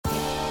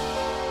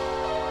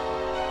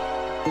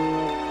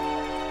What's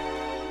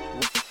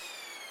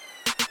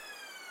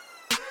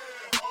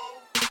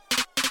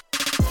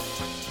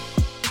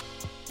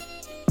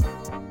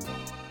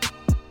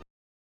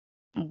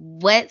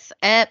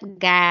up,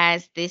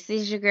 guys? This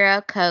is your girl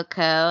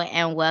Coco,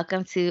 and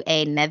welcome to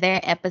another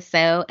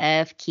episode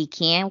of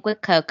Kikiing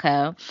with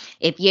Coco.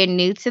 If you're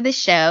new to the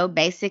show,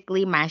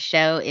 basically, my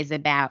show is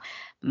about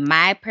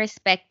my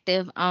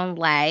perspective on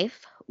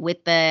life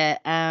with the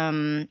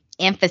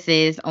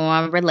emphasis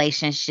on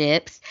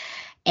relationships.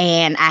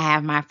 And I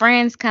have my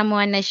friends come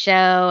on the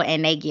show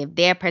and they give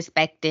their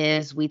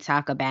perspectives. We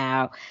talk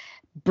about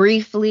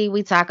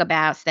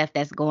stuff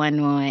that's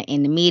going on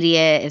in the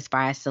media as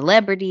far as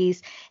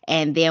celebrities,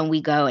 and then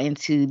we go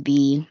into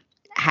the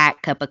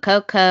hot cup of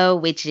cocoa,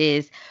 which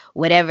is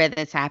whatever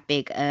the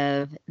topic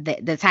of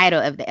the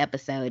title of the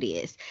episode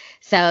is.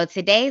 So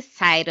today's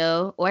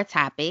title or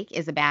topic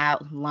is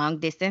about long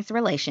distance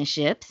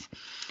relationships.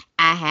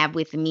 I have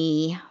with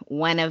me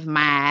one of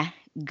my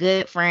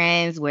good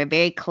friends. We're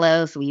very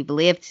close. We've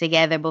lived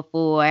together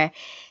before.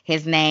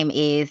 His name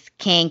is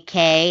King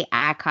K.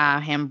 I call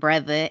him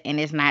brother, and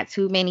it's not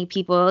too many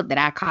people that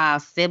I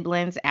call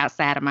siblings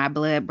outside of my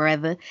blood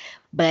brother,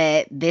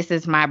 but this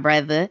is my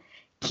brother,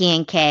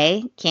 King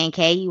K. King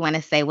K, you want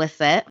to say what's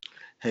up?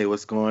 Hey,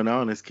 what's going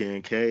on? It's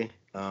Ken K.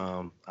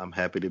 I'm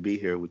happy to be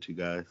here with you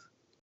guys.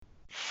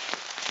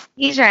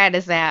 He tried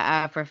to sound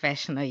all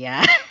professional,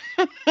 y'all.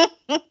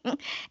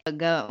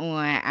 Go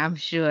on. I'm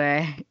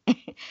sure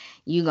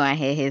you gonna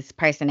hit his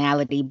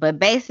personality. But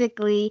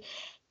basically,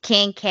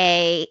 Ken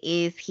K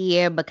is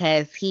here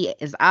because he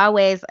is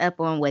always up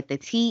on what the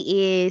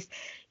tea is.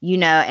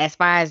 As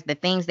far as the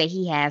things that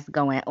he has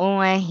going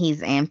on,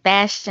 he's in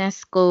fashion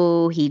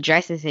school. He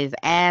dresses his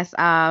ass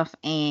off,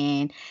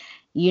 and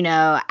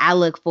I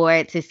look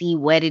forward to see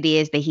what it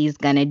is that he's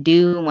gonna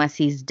do once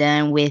he's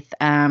done with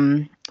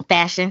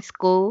fashion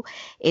school.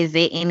 Is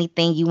there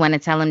anything you want to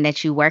tell him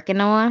that you're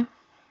working on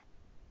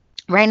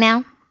right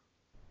now?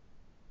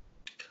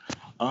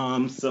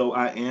 So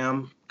I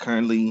am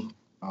currently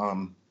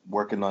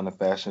working on a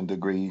fashion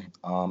degree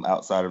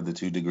outside of the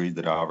 2 degrees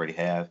that I already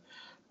have.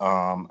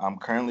 I'm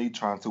currently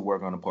trying to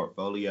work on a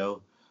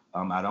portfolio.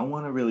 I don't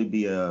want to really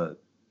be a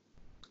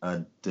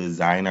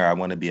designer. I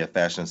want to be a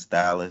fashion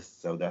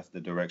stylist. So that's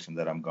the direction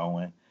that I'm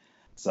going.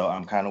 So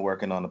I'm kind of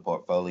working on a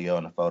portfolio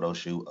and a photo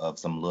shoot of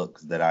some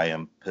looks that I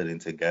am putting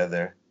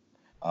together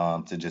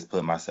to just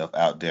put myself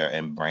out there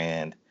and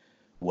brand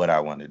what I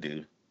want to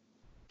do.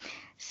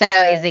 So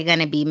is it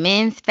gonna be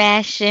men's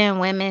fashion,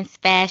 women's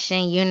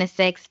fashion,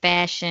 unisex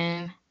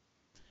fashion?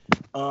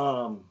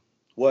 Um,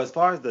 well, as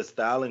far as the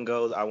styling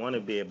goes, I want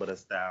to be able to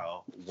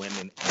style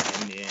women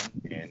and men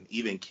and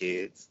even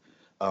kids.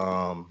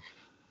 Um,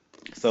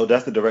 so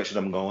that's the direction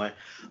I'm going.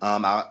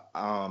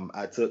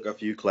 I took a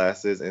few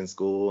classes in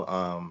school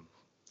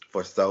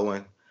for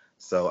sewing,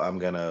 so I'm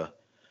gonna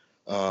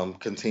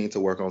continue to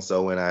work on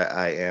sewing.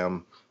 I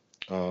am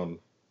um,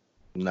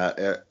 not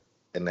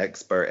an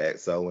expert at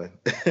sewing,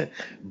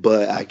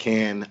 but I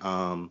can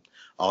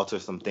alter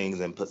some things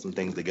and put some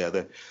things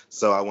together.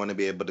 So I want to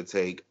be able to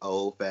take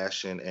old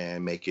fashion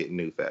and make it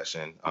new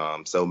fashion.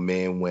 So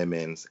men,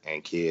 women's,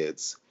 and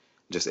kids,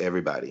 just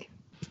everybody.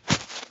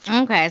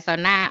 Okay, so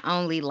not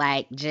only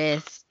like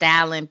just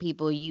styling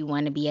people, you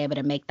want to be able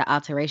to make the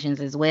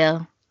alterations as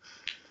well.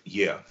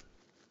 Yeah,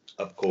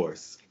 of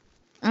course.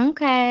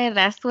 Okay,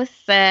 that's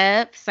what's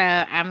up. So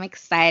I'm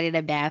excited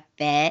about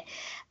that.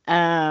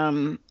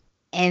 Um,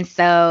 and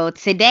so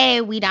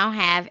today we don't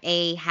have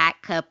a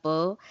hot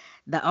couple.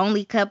 The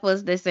only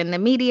couples that's in the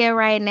media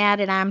right now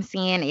that I'm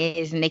seeing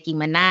is Nicki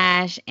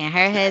Minaj and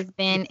her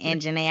husband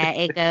and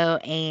Janae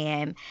Aiko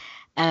and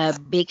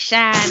Big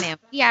Sean, and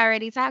we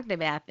already talked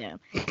about them.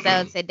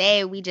 So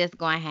today we just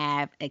gonna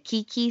have a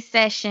Kiki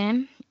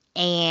session,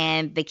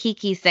 and the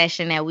Kiki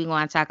session that we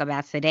want to talk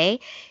about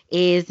today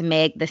is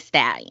Meg the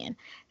Stallion.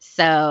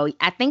 So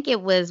I think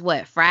it was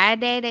what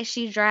Friday that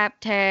she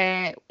dropped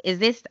her. Is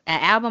this an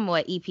album or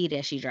an EP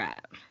that she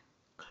dropped?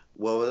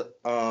 Well,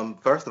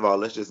 first of all,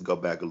 let's just go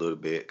back a little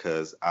bit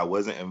because I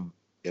wasn't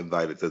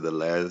invited to the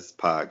last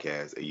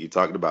podcast, and you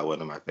talked about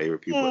one of my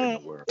favorite people in the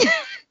Mm. world,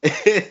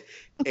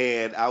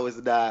 and I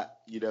was not,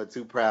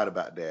 too proud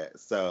about that.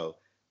 So,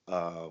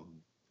 um,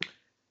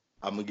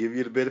 I'm gonna give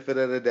you the benefit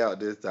of the doubt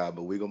this time,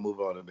 but we're gonna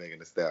move on to Megan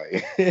Thee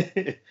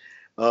Stallion.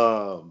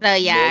 So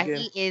yeah, Megan,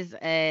 he is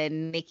a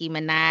Nicki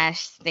Minaj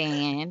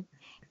stan,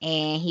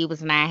 and he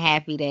was not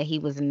happy that he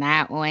was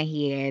not on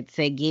here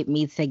to get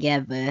me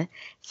together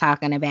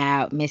talking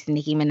about Miss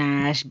Nicki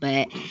Minaj.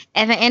 But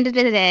at the end of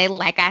the day,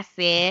 like I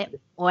said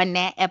on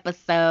that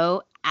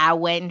episode, I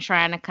wasn't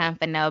trying to come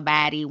for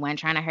nobody, wasn't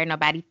trying to hurt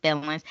nobody's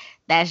feelings.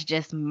 That's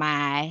just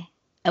my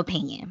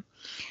opinion.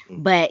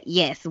 But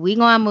yes, we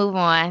gonna move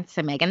on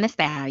to Megan Thee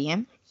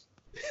Stallion.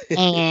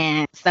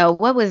 And so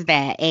what was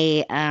that?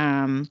 A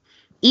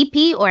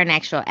EP or an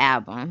actual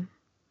album?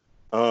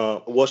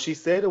 well, she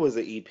said it was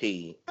an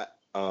EP,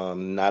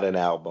 not an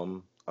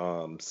album.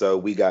 So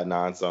we got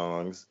 9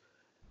 songs,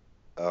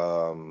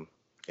 um,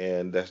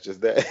 and that's just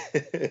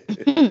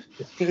that.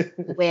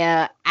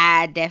 Well,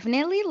 I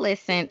definitely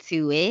listened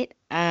to it.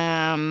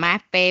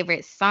 My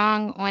favorite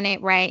song on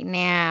it right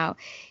now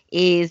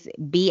is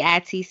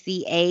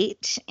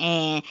Bitch.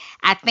 And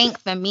I think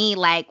for me,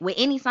 like with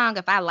any song,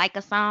 if I like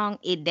a song,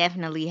 it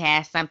definitely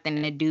has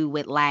something to do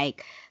with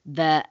like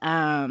the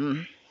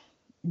um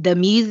the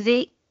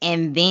music,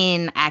 and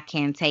then I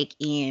can take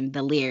in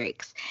the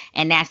lyrics.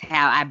 And that's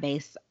how I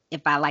base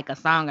if I like a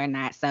song or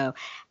not. So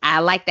I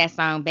like that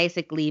song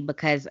basically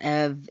because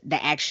of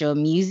the actual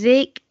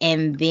music,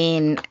 and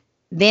then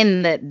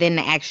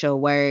the actual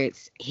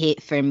words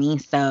hit for me.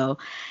 So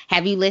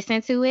have you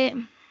listened to it?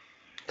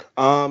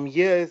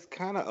 Yeah, it's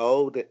kind of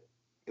old.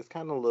 It's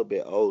kind of a little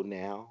bit old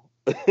now.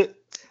 It's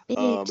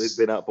Bitch.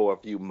 been up for a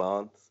few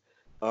months.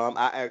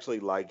 I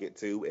actually like it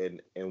too,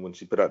 and when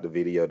she put out the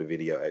video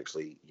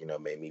actually,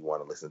 made me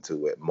want to listen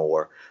to it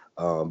more.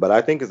 But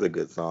I think it's a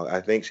good song. I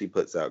think she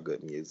puts out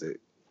good music.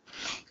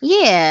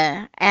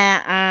 Yeah.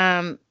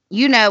 And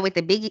with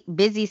the big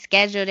busy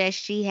schedule that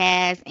she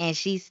has and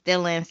she's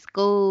still in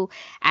school,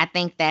 I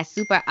think that's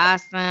super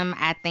awesome.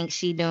 I think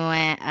she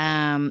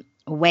doing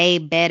way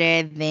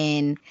better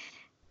than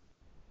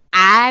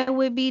I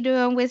would be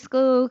doing with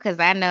school, because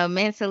I know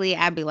mentally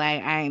I'd be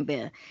like, I ain't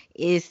there.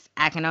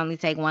 I can only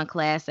take one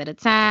class at a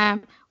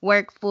time,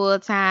 work full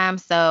time.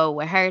 So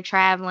with her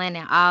traveling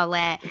and all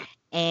that,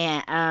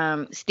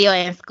 and still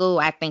in school,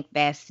 I think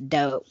that's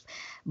dope.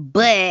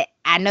 But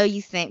I know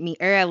you sent me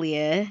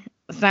earlier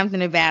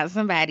something about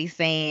somebody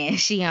saying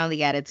she only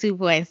got a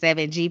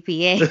 2.7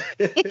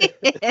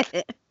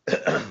 GPA.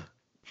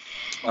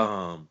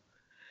 um,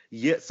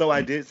 yeah, so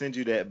I did send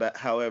you that, but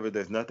however,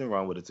 there's nothing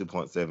wrong with a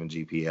 2.7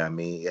 GPA. I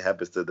mean, it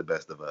happens to the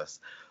best of us.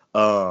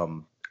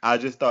 I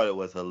just thought it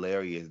was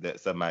hilarious that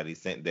somebody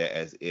sent that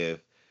as if,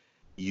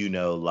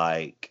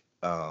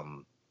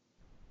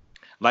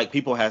 like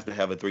people has to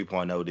have a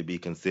 3.0 to be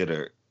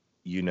considered,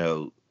 you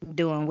know,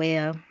 Doing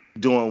well.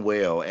 doing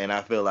well. And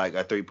I feel like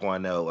a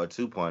 3.0 or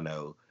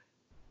 2.0,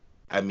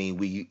 I mean,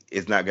 we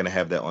it's not gonna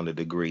have that on the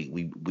degree.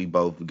 We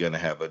both gonna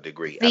have a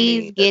degree. I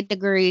Please mean, get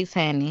degrees,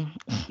 honey.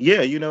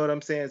 yeah, you know what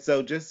I'm saying?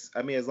 So just,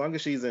 I mean, as long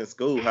as she's in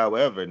school,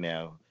 however,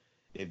 now,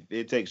 if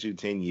it takes you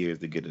 10 years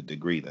to get a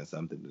degree, then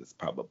something is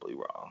probably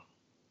wrong.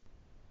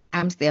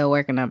 I'm still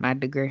working on my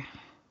degree.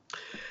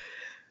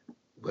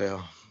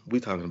 Well, we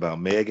talking about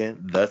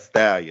Megan the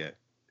Stallion.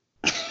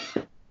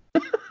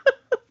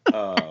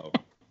 Um,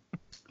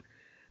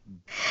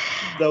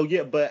 so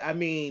yeah, but I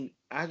mean,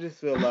 I just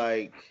feel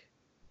like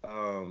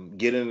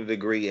getting a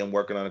degree and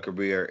working on a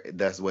career,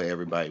 that's what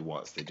everybody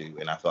wants to do.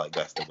 And I feel like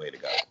that's the way to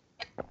go.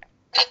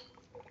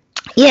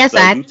 Yes, So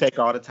I. you take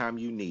all the time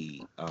you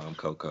need,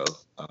 Coco.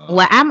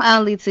 Well, I'm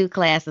only 2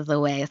 classes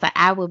away, so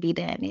I will be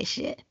done this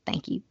year.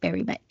 Thank you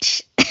very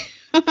much.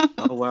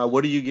 Oh wow,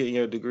 what are you getting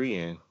your degree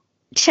in?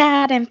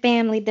 Child and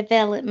family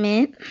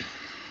development.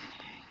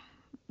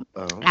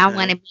 Oh, I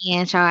want okay. to be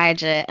in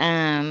charge of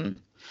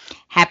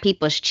how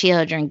people's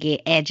children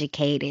get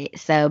educated.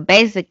 So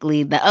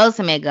basically, the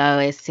ultimate goal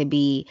is to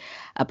be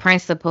a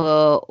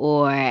principal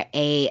or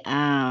a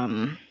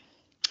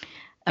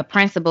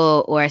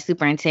principal or a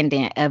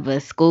superintendent of a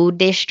school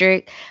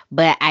district,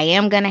 but I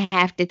am going to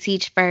have to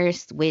teach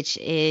first, which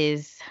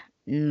is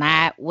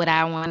not what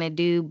I want to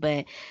do.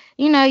 But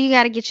you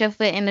got to get your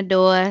foot in the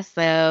door.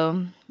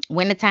 So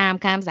when the time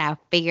comes, I'll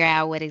figure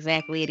out what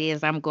exactly it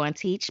is I'm going to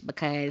teach,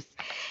 because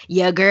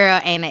your girl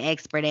ain't an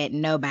expert at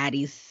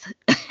nobody's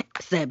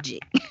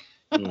subject.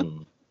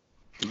 Hmm.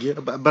 Yeah,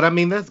 but I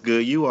mean that's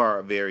good. You are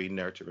a very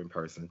nurturing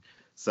person,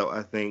 so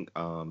I think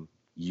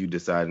you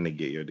deciding to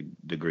get your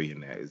degree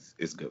in that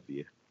is good for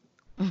you.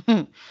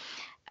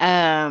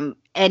 And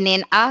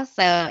then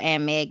also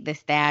in Meg the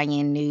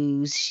Stallion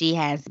news, she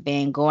has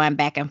been going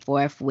back and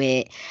forth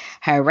with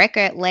her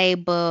record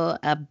label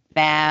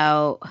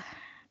about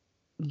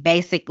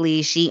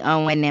basically she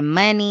owing them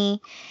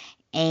money.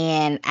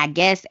 And I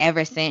guess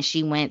ever since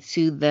she went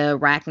to the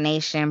Rock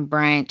Nation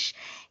brunch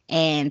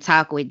and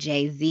talked with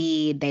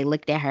Jay-Z, they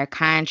looked at her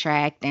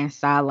contract and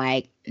saw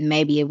like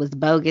maybe it was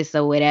bogus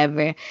or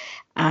whatever.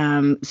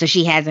 So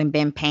she hasn't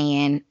been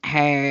paying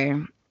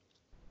her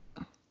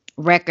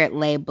record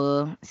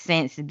label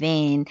since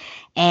then.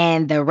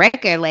 And the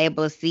record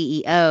label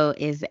CEO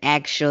is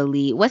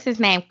actually, what's his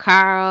name?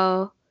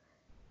 Carl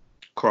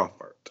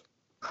Crawford.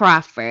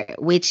 Crawford,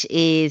 which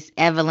is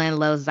Evelyn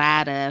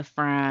Lozada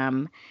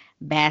from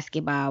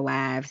Basketball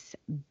Wives'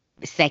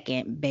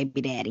 second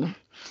baby daddy.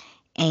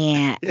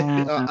 And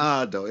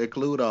Don't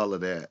include all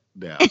of that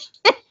now.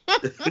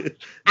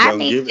 I Don't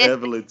mean, give just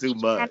Evelyn too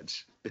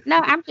much. no,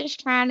 I'm just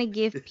trying to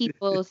give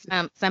people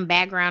some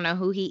background on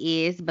who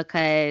he is,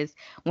 because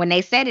when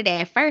they said it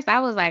at first, I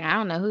was like, I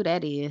don't know who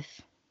that is.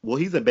 Well,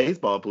 he's a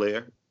baseball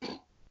player.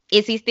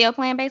 Is he still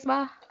playing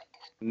baseball?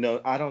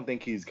 No, I don't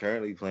think he's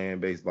currently playing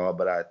baseball,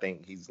 but I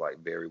think he's like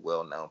very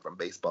well known from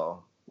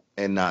baseball,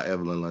 and not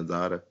Evelyn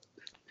Lozada.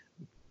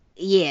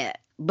 Yeah,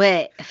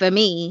 but for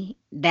me,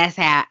 that's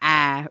how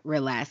I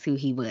realized who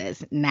he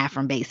was, not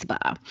from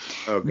baseball.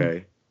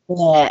 Okay.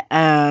 But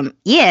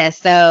yeah,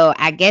 so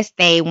I guess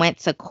they went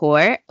to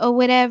court or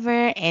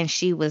whatever, and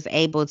she was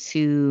able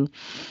to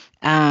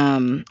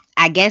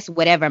I guess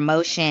whatever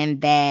motion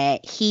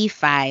that he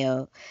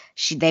filed,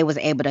 they was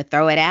able to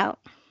throw it out.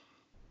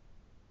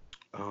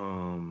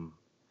 Um,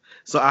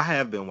 so I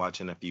have been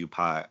watching a few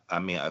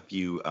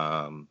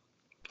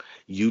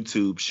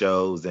YouTube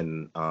shows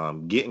and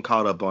getting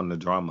caught up on the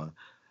drama.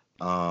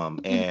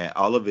 And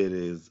all of it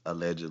is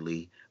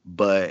allegedly,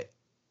 but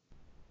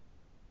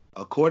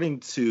according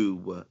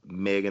to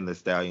Megan the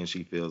Stallion,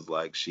 she feels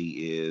like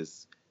she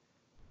is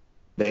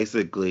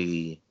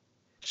basically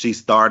she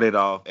started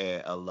off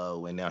at a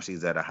low and now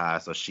she's at a high,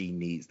 so she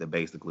needs to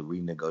basically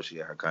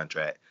renegotiate her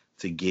contract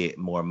to get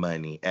more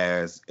money,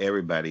 as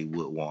everybody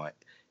would want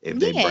if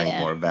they bring Yeah.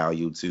 more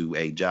value to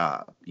a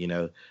job, you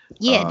know.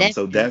 Yeah,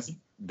 So that's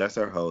definitely. that's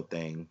her whole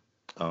thing.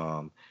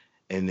 Um,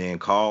 and then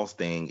Carl's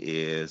thing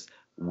is,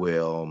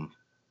 well,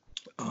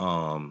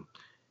 um,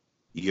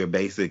 you're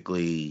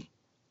basically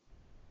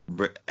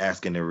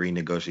asking to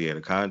renegotiate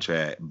a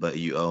contract, but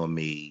you owe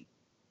me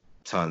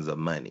tons of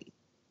money.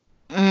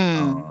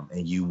 Mm.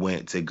 And you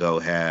went to go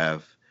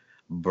have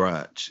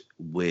brunch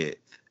with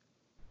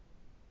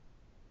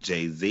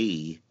Jay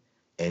Z,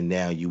 and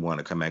now you want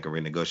to come back and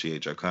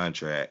renegotiate your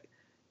contract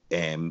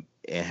and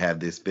have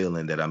this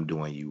feeling that I'm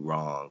doing you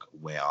wrong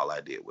when all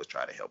I did was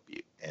try to help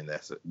you, and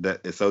that's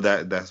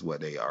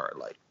what they are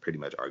like pretty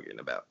much arguing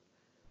about.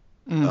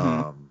 Mhm.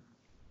 Um,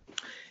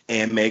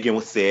 and Megan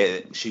was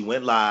said she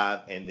went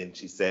live, and then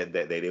she said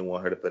that they didn't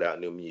want her to put out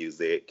new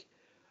music.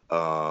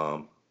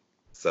 Um,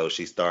 so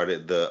she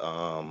started the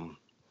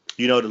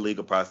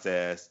legal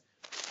process.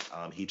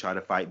 He tried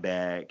to fight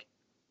back.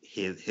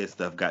 His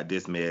stuff got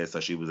dismissed, so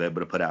she was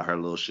able to put out her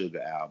little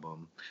Sugar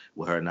album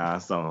with her 9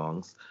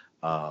 songs.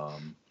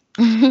 Um,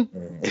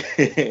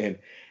 and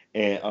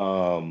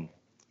and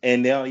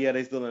and now, yeah,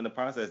 they still in the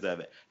process of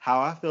it.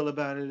 How I feel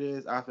about it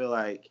is,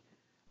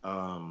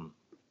 um,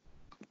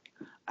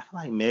 I feel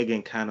like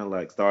Megan kind of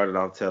like started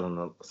off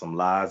telling some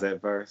lies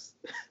at first,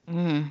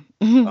 Mhm.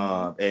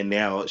 Mhm. and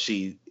now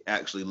she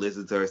actually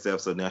listened to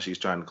herself. So now she's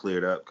trying to clear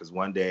it up, because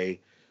one day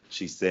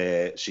she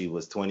said she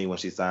was 20 when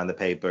she signed the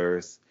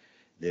papers.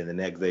 Then the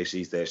next day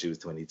she said she was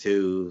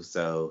 22.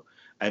 So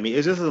I mean,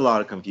 it's just a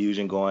lot of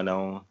confusion going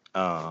on.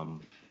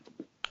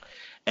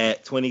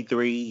 At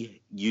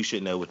 23, you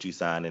should know what you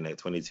signed, and at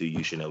 22,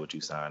 you should know what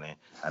you signing.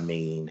 I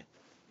mean,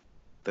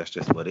 that's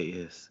just what it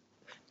is.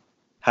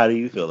 How do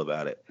you feel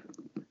about it?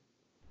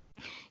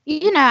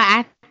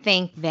 I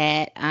think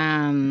that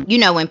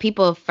when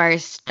people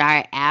first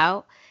start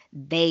out,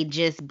 they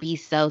just be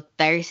so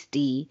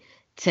thirsty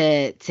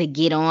to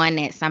get on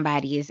that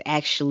somebody is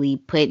actually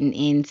putting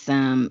in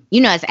some,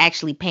 is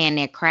actually paying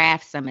their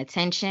craft some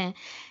attention,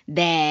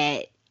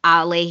 that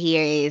all they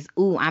hear is,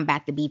 "Ooh, I'm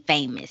about to be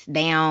famous."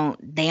 They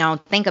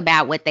don't think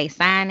about what they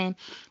signing.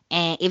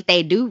 And if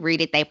they do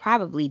read it, they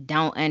probably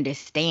don't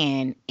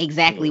understand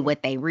exactly Mm.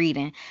 what they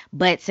reading.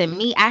 But to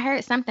me, I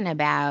heard something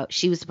about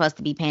she was supposed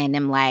to be paying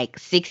them like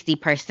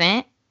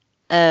 60%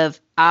 of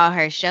all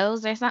her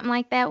shows or something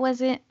like that,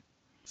 was it?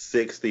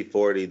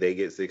 60-40, they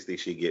get 60,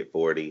 she get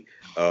 40.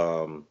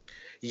 Um,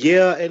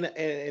 yeah,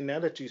 and now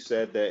that you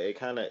said that, it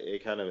kind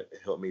of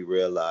helped me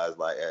realize,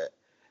 like,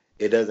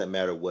 it doesn't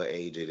matter what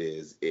age it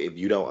is. If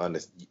you don't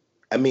understand,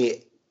 I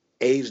mean,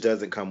 age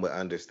doesn't come with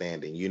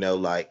understanding.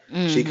 Like,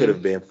 she could Mhm.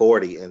 have been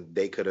 40 and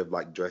they could have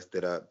like dressed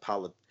it up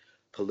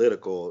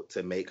political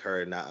to make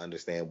her not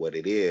understand what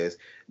it is.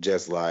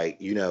 Just like,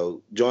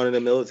 joining the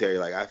military.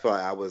 Like, I feel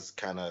like I was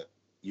kind of,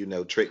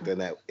 tricked in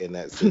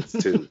that sense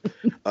too.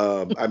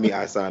 I mean,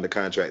 I signed a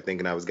contract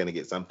thinking I was going to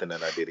get something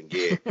that I didn't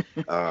get.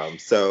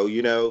 So,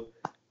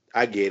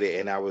 I get it,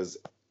 and I was,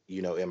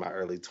 in my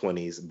early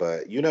 20s,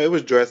 but it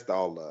was dressed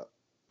all up.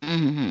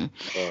 Mhm.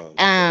 So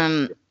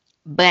Um,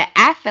 but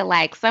I feel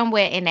like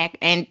somewhere in that,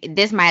 and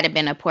this might have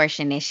been a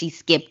portion that she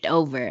skipped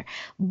over,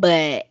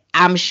 but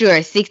I'm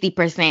sure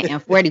 60%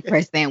 and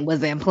 40%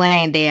 was in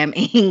plain damn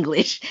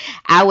English.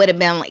 I would have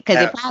been like,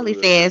 because it probably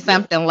absolutely, said yeah.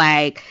 something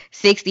like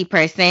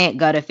 60%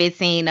 go to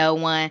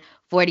 1501,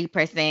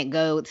 40%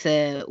 go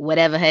to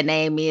whatever her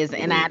name is.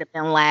 And Hmm. I'd have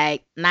been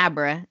like, nah,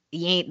 bruh,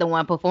 you ain't the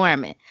one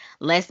performing.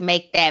 Let's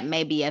make that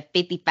maybe a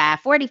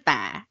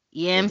 55-45.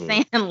 You know what I'm Hmm.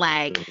 saying?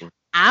 Like, Hmm.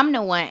 I'm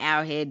the one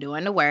out here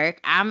doing the work.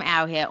 I'm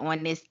out here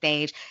on this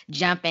stage,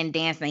 jumping,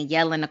 dancing,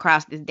 yelling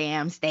across this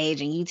damn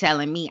stage, and you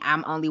telling me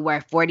I'm only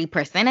worth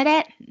 40% of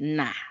that?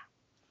 Nah.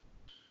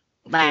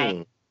 Like,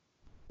 Hmm.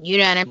 you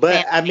know what I'm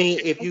saying? But I Make mean,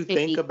 sure if your you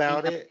think 50 is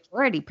about a it,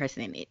 majority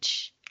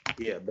percentage.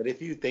 yeah. But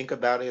if you think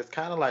about it, it's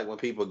kind of like when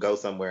people go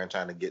somewhere and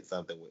trying to get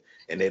something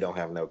and they don't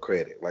have no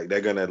credit. Like,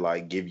 they're gonna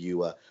like give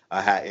you a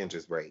high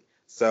interest rate.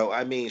 So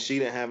I mean, she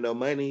didn't have no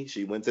money.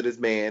 She went to this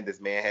man. This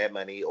man had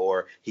money,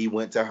 or he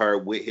went to her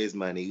with his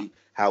money.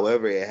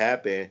 However it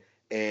happened,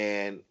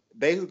 and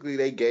basically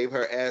they gave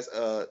her as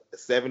a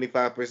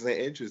 75%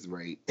 interest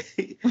rate,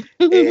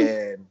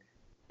 and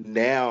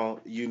now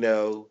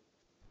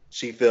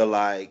she feel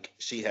like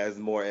she has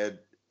more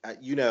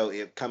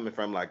if coming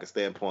from like a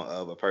standpoint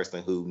of a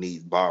person who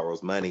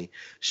borrows money,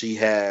 she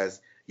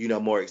has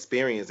more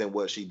experience in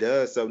what she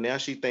does, so now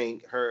she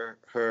think her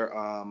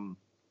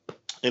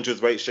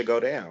interest rate should go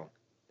down.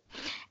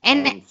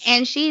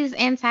 And she's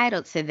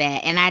entitled to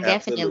that. And I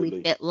definitely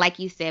Absolutely. feel like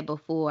you said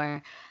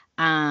before,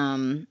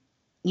 um,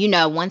 you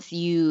know, once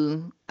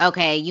you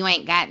okay, you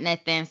ain't got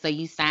nothing, so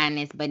you sign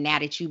this, but now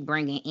that you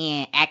bringing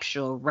in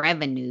actual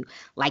revenue,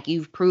 like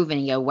you've proven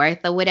your worth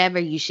or whatever,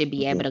 you should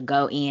be able Mhm. to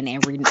go in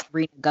and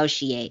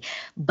renegotiate.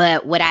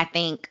 But what I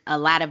think a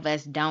lot of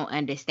us don't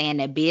understand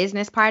the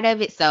business part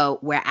of it. So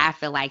where I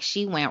feel like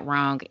she went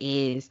wrong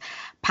is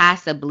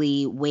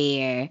possibly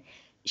where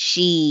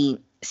she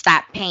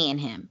stopped paying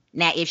him.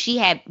 Now, if she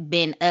had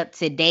been up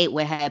to date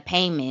with her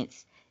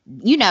payments,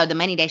 you know, the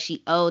money that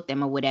she owed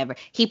them or whatever,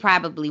 he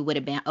probably would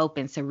have been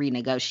open to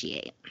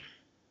renegotiate.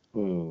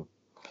 Hmm.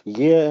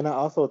 Yeah, and I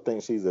also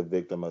think she's a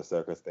victim of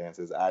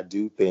circumstances. I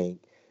do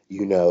think,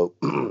 you know,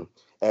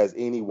 as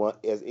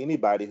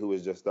anybody who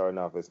is just starting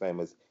off as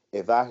famous,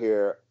 if I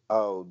hear,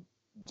 oh,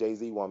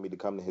 Jay-Z want me to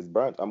come to his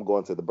brunch, I'm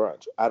going to the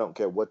brunch. I don't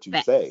care what you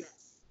say.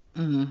 Facts.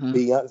 Mm-hmm.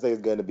 Beyonce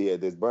is going to be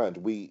at this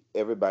brunch.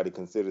 Everybody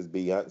considers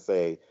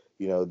Beyonce,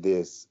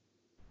 this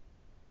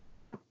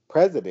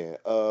president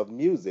of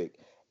music.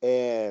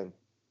 And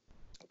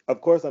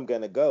of course I'm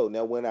going to go.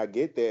 Now when I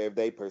get there, if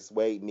they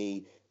persuade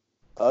me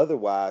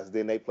otherwise,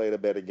 then they played a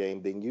better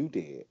game than you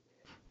did.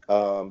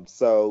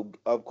 So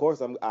of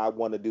course I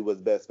want to do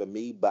what's best for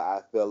me, but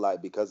I feel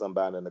like because I'm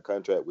bound in a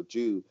contract with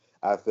you,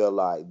 I feel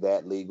like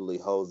that legally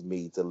holds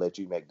me to let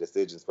you make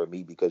decisions for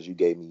me because you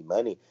gave me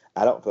money.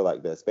 I don't feel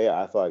like that's fair.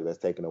 I feel like that's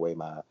taking away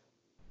my,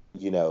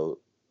 you know,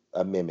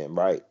 amendment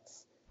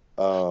rights.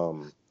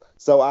 Um,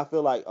 so I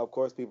feel like of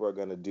course people are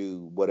gonna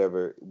do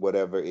whatever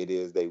it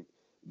is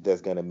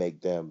that's gonna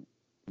make them,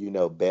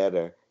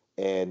 better.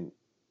 And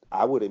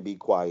I wouldn't be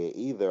quiet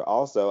either.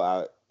 Also,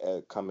 I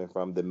coming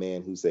from the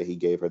man who said he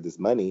gave her this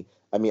money,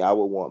 I mean, I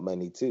would want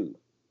money too.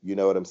 You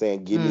know what I'm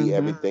saying? Give me Mm-hmm.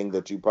 everything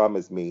that you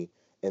promised me,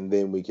 and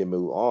then we can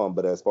move on.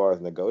 But as far as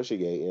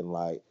negotiating,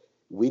 like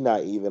we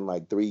not even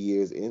like 3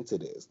 years into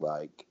this.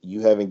 Like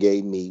you haven't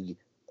gave me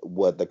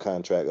what the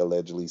contract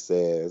allegedly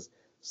says.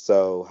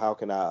 So how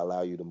can I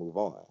allow you to move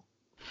on?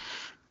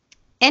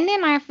 And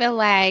then I feel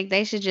like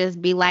they should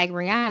just be like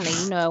Rihanna.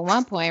 You know, at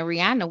one point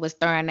Rihanna was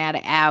throwing out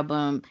an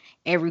album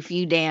every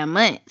few damn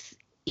months.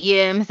 You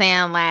know what I'm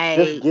saying?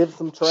 Just Like give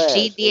some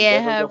she trash. It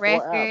did doesn't her go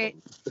for record.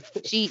 albums.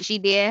 She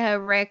did her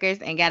records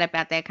and got up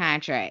out that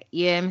contract.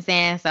 You know what I'm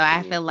saying? So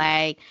I feel Mhm.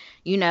 like,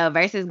 you know,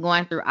 versus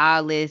going through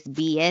all this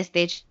BS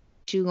that you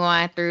going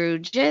through,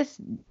 just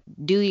do your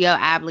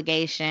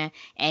obligation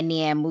and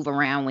then move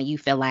around when you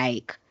feel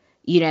like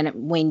you done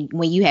when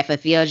you have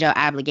fulfilled your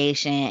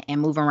obligation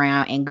and move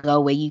around and go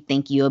where you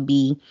think you'll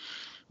be,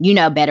 you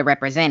know, better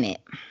represented.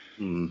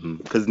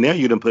 Because now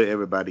you done put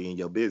everybody in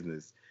your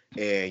business,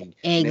 and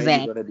now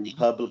you're Exactly. gonna be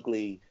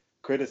publicly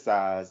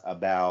criticized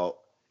about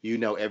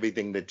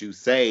everything that you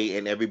say,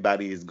 and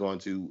everybody is going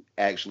to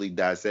actually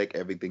dissect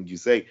everything you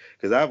say.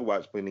 Because I've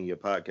watched plenty of your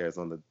podcasts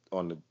on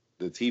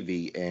the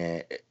TV,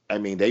 and I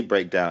mean they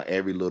break down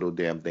every little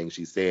damn thing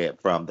she said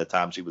from the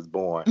time she was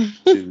born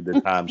to the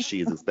time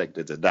she is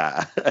expected to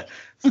die.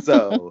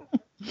 So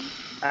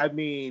I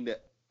mean,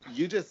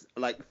 you just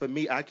like for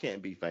me, I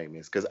can't be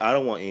famous because I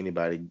don't want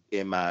anybody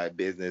in my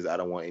business. I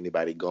don't want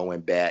anybody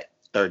going back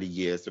 30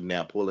 years from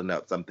now pulling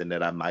up something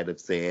that I might have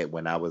said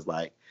when I was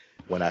like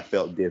when I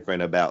felt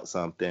different about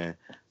something.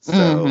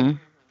 So Hmm.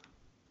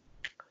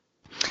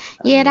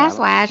 I Yeah, mean, I that's don't.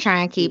 why I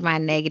try and keep my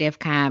negative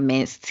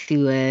comments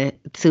to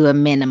a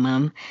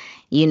minimum.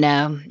 You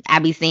know, I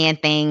be seeing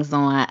things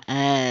on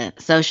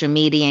social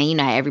media and you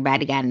know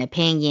everybody got an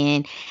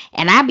opinion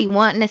and I be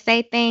wanting to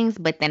say things,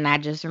 but then I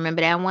just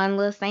remember that one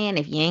little saying,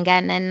 if you ain't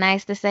got nothing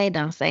nice to say,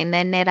 don't say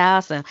nothing at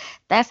all. So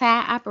that's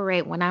how I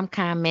operate when I'm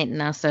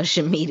commenting on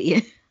social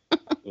media.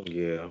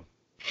 Yeah.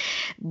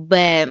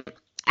 But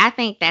I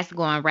think that's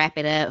going to wrap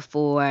it up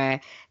for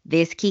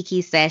this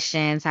Kiki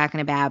session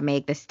talking about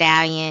Meg the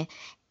Stallion.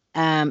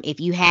 If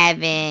you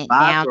haven't Bye,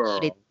 downloaded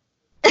girl.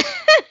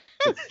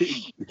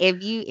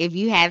 if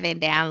you haven't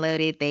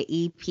downloaded the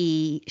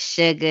EP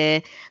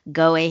Sugar,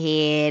 go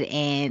ahead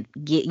and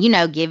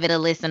give it a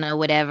listen or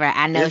whatever.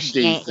 I know It's she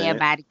ain't decent.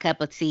 everybody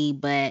cup of tea,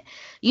 but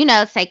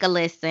take a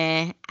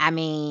listen. I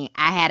mean,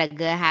 I had a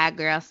good hot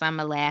girl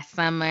summer last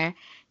summer,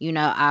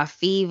 off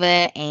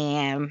Fever,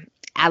 and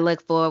I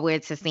look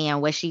forward to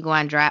seeing what she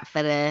going to drop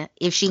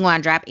if she going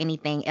to drop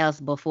anything else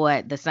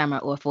before the summer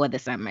or for the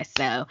summer.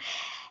 So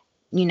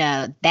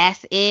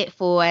that's it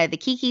for the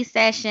Kiki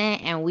session,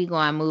 and we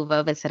going to move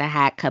over to the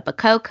hot cup of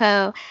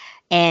cocoa.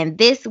 And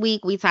this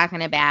week we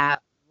talking about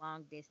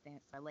long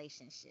distance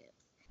relationships.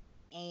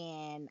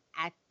 And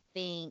I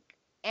think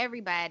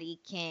everybody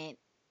can,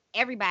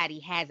 everybody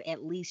has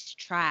at least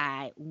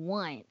tried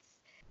once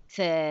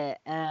to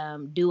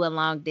do a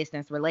long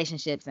distance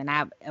relationship, and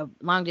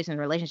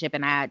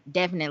I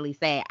definitely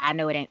say I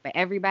know it ain't for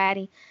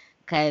everybody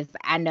because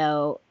I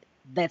know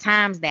the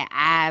times that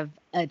I've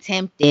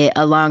attempted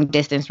a long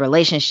distance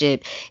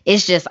relationship,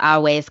 it's just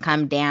always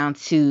come down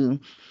to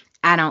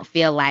I don't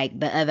feel like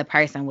the other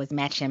person was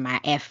matching my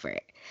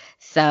effort.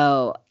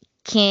 So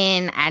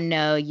Ken, I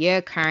know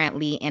you're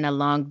currently in a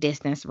long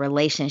distance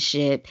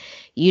relationship.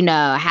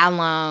 How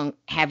long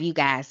have you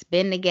guys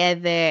been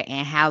together,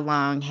 and how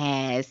long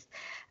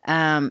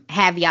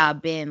have y'all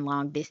been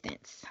long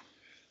distance?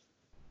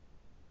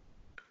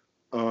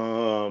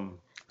 Um,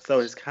 so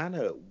it's kind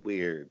of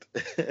weird.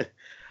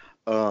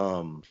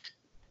 um,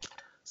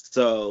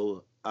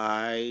 so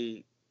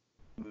I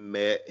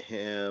met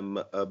him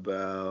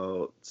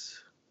about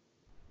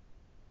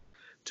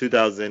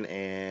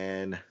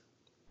 2018,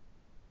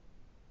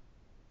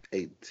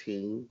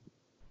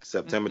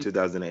 September Mhm.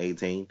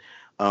 2018.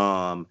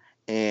 Um,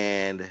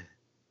 and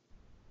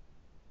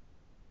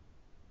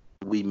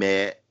we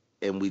met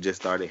and we just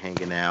started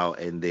hanging out,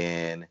 and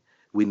then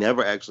we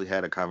never actually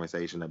had a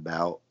conversation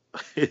about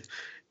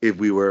if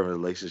we were in a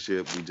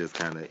relationship. We just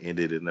kind of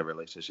ended in a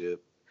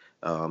relationship.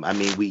 I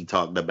mean, we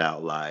talked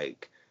about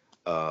like,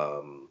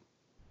 um,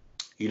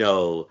 you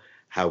know,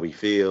 how we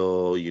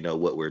feel,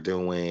 what we're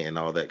doing, and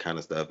all that kind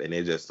of stuff, and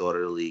it just sort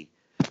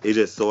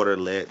of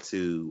led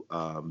to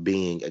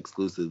being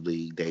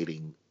exclusively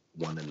dating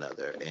one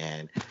another,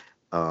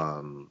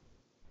 um,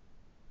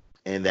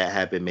 and that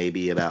happened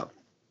maybe about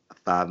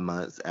 5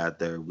 months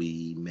after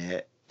we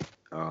met.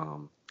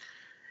 Um,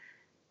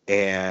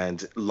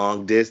 and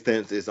long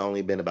distance, it's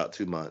only been about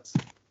 2 months.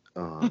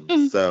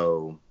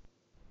 So,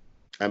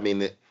 I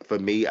mean, for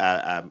me,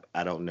 I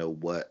don't know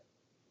what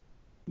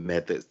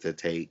methods to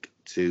take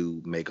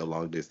to make a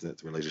long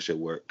distance relationship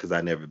work because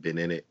I've never been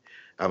in it.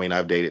 I mean,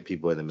 I've dated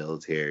people in the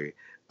military,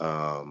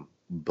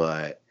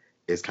 but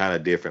it's kind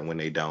of different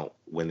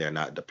when they're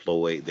not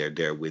deployed. They're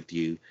there with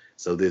you.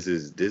 So this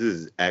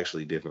is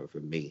actually different for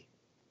me.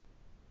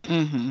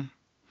 Mhm.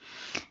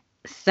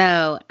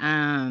 So,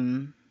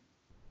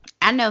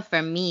 I know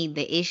for me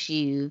the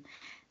issue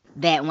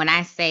that when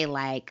I say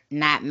like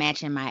not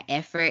matching my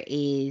effort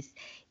is,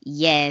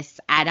 yes,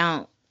 I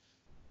don't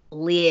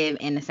live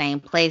in the same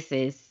place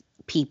as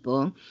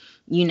people,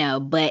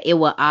 but it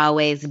will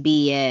always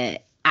be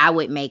I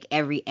would make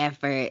every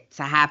effort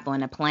to hop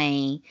on a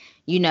plane,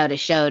 to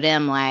show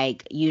them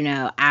like,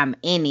 I'm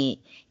in it.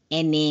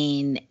 And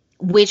then,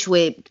 which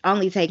would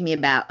only take me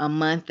about a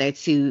month or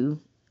two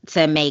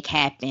to make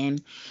happen.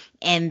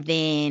 And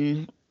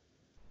then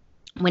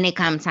when it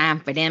comes time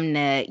for them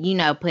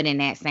to, put in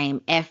that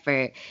same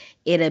effort,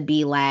 it'll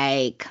be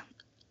like,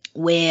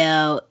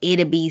 well,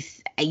 it'll be,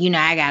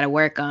 I got to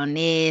work on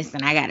this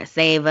and I got to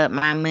save up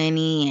my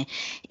money, and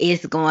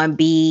it's going to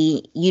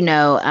be,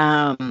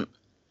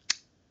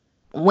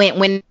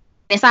 when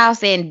it's all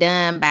said and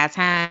done, by the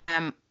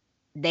time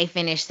they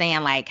finish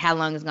saying like how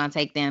long it's gonna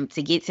take them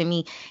to get to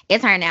me,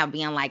 it turned out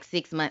being like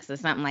 6 months or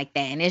something like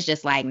that. And it's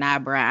just like, nah,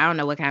 bro, I don't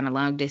know what kind of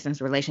long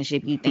distance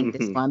relationship you think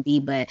this is gonna be,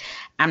 but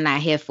I'm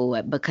not here for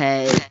it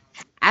because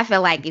I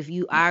feel like if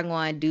you are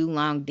going to do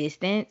long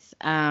distance,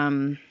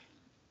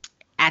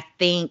 I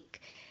think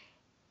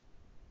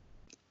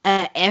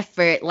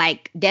effort,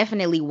 like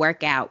definitely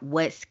work out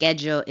what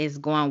schedule is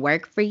going to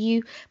work for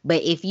you.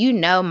 But if you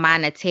know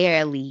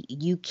monetarily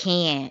you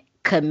can't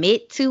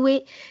commit to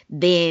it,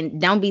 then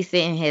don't be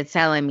sitting here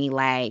telling me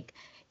like,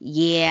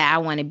 yeah, I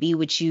want to be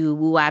with you,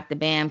 woo out the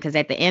bam. Because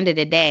at the end of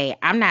the day,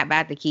 I'm not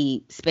about to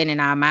keep spending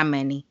all my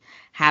money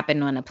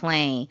hopping on a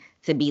plane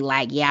to be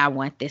like, yeah, I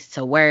want this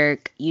to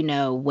work,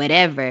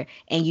 whatever,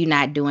 and you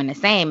not doing the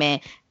same.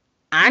 And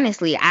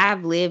honestly,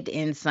 I've lived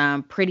in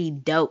some pretty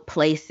dope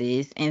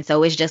places. And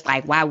so it's just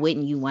like, why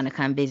wouldn't you want to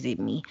come visit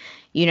me?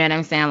 You know what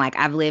I'm saying? Like,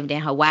 I've lived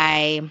in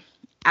Hawaii.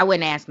 I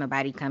wouldn't ask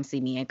nobody to come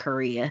see me in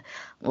Korea.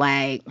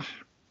 Like,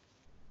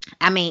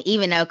 I mean,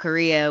 even though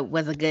Korea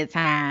was a good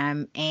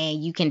time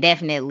and you can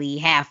definitely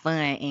have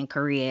fun in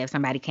Korea if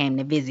somebody came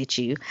to visit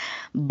you,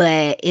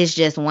 but it's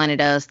just one of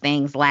those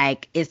things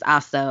like it's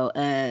also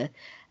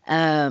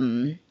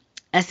um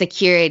a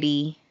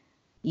security,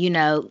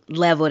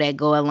 level that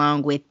go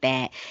along with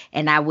that.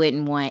 And I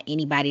wouldn't want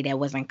anybody that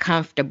wasn't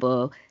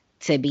comfortable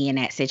to be in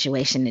that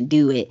situation to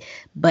do it.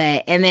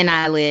 But and then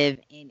I live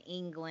in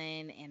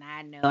England, and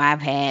I know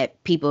I've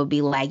had people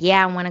be like,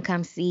 "Yeah, I want to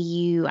come see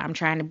you. I'm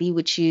trying to be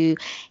with you,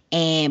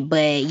 and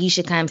but you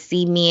should come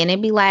see me." And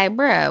it'd be like,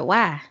 "Bruh,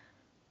 why?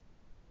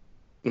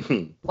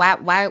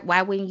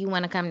 Why wouldn't you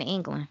want to come to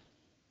England?"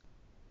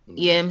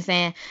 You know what I'm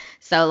saying?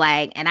 So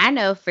like, and I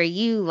know for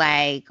you,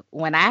 like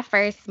when I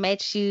first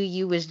met you,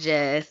 you was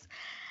just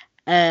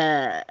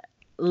uh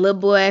little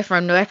boy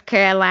from North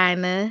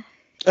Carolina.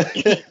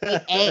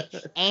 ain't,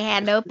 ain't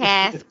had no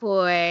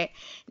passport.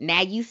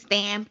 Now you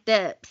stamped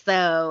up.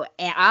 So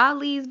and all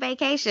these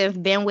vacations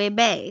been with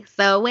Bay.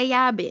 So where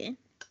y'all been?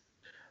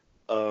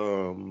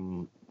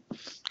 um,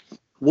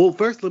 well,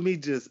 first, let me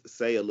just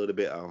say a little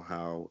bit on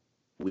how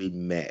we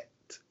met.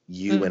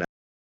 You Mm. and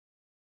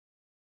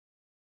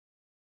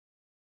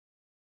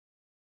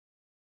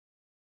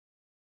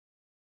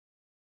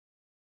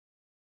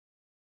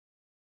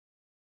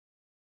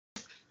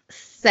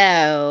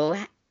So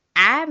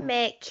I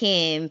met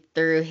Ken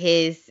through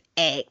his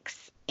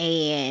ex,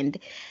 and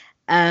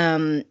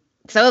um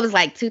so it was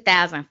like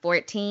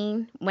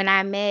 2014 when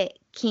I met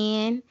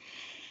Ken,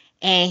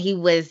 and he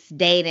was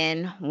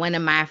dating one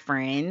of my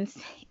friends.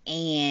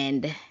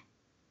 And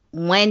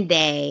one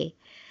day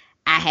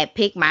I had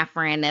picked my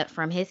friend up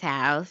from his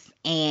house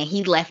and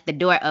he left the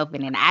door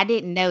open and I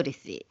didn't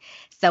notice it.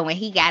 So when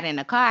he got in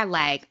the car,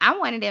 like, I'm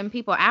one of them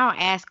people, I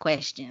don't ask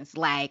questions.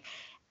 Like,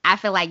 I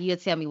feel like you'll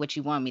tell me what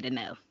you want me to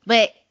know.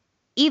 But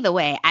either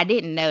way, I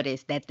didn't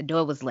notice that the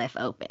door was left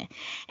open.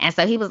 And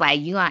so he was like,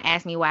 "You gonna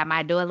ask me why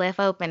my door left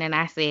open?" And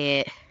I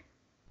said,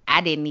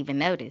 "I didn't even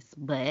notice,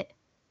 but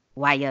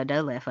why your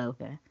door left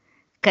open?"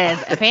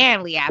 Because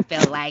apparently I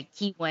felt like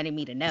he wanted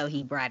me to know.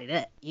 He brought it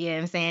up. You know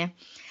what I'm saying?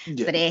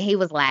 So Yes. then he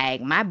was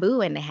like, "My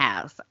boo in the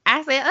house."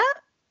 I said, "Oh."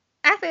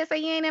 I said, "So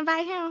you ain't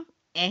invite him?"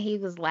 And he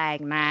was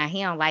like, "Nah,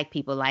 he don't like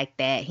people like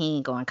that. He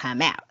ain't gonna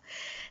come out."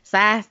 So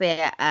I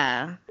said,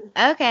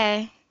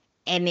 okay."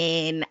 And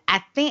then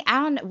I think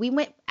I don't know. We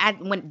went. I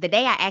when the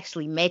day I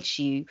actually met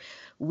you,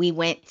 we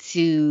went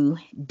to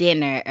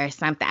dinner or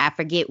something. I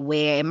forget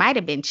where. It might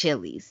have been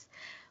Chili's,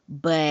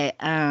 but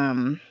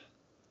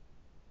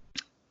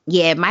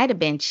yeah, it might have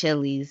been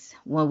Chili's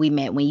when we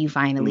met when you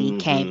finally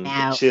came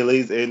out.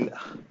 Chili's in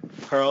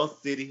Pearl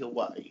City,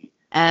 Hawaii.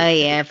 Oh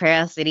yeah,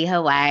 Pearl City,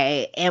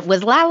 Hawaii. And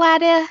was Lala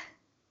there?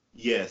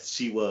 Yes,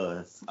 she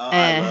was. Oh,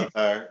 I Uh, love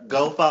her.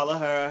 Go follow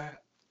her.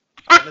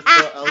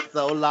 Underscore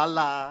also la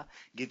la.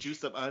 Get you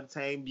some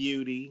Untamed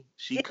Beauty.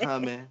 She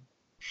coming.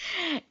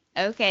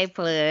 okay,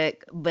 plug.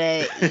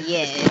 But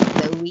yes,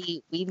 so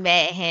we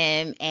met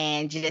him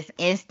and just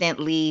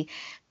instantly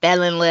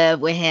fell in love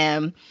with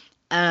him.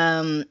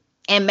 Um,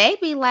 and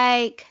maybe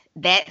like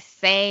that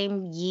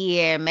same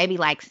year, maybe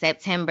like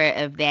September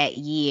of that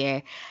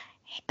year,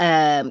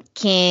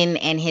 Ken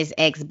and his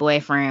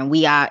ex-boyfriend,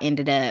 we all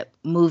ended up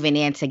moving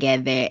in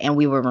together and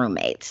we were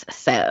roommates.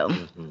 So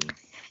Hmm.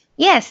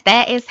 yes,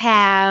 that is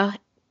how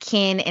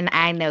Ken and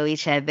I know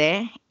each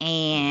other.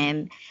 Hmm.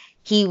 And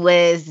he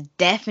was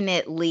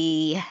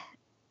definitely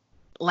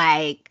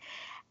like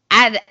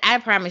I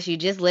promise you,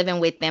 just living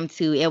with them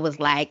too, it was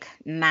like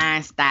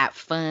nonstop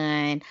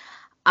fun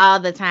all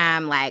the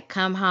time. Like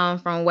come home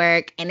from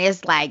work and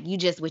it's like you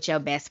just with your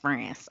best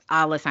friends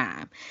all the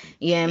time.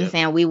 You know what I'm Yep.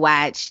 saying? We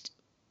watched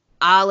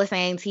all the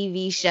same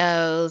TV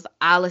shows,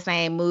 all the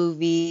same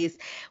movies.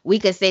 We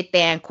could sit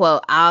there and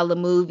quote all the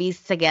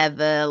movies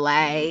together.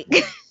 Like,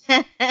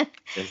 Hmm.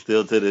 And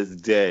still to this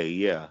day,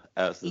 yeah,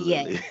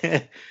 yeah. absolutely.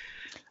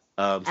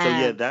 So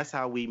yeah, Um, that's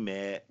how we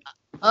met.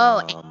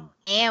 oh, Um,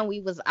 and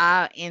we was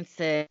all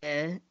into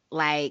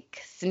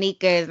like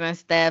sneakers and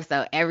stuff.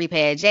 So every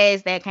pair of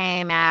J's that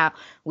came out,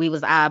 we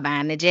was all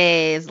buying the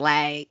J's.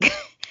 Like,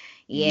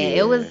 yeah,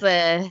 yeah,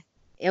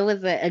 it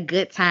was a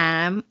good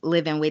time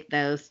living with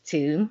those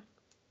two.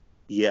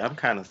 yeah, I'm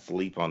kind of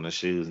sleep on the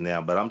shoes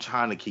now, but I'm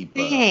trying to keep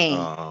up.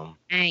 Dang,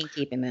 I ain't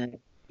keeping up.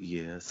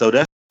 Yeah, so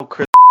that's how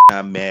Chris and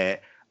I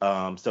met.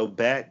 So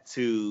back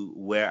to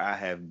where I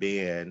have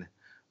been,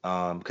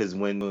 because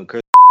when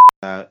Chris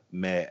and I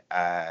met,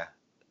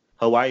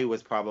 Hawaii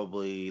was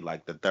probably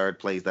like the third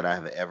place that I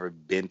have ever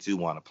been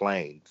to on a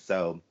plane.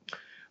 So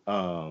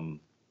um,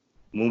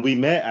 when we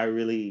met, I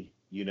really,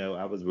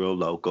 I was real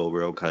local,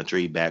 real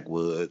country,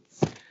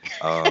 backwoods,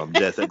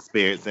 just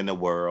experiencing the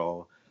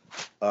world.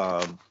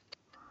 Um,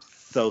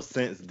 so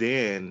since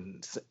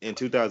then, in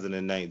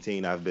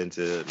 2019, I've been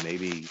to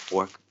maybe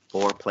four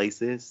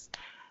places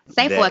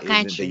Say for that a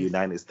isn't the country.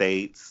 United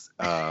States.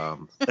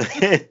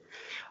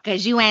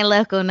 Cause you ain't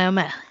local no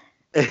more.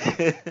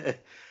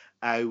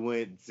 I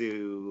went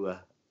to,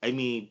 I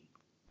mean,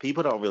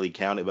 people don't really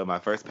count it, but my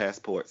first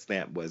passport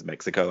stamp was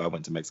Mexico. I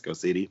went to Mexico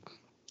City.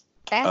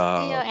 That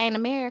still Um, ain't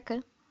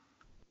America.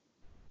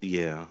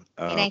 yeah,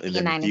 It ain't the and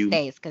then a United few,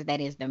 States, because that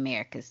is the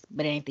Americas,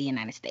 but it ain't the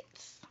United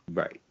States.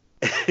 right.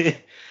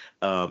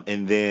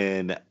 And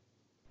then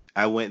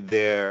I went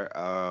there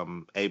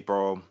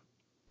April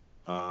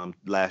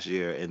last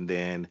year, and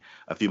then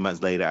a few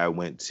months later, I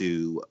went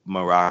to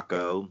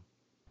Morocco.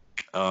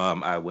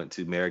 I went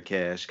to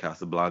Marrakesh,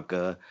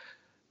 Casablanca,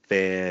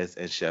 Fez,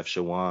 and Chef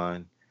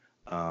Shawan.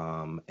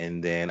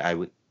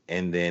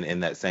 And then in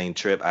that same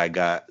trip, I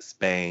got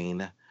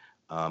Spain,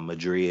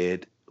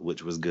 Madrid,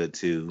 which was good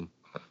too.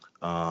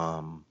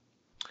 Um,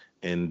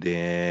 and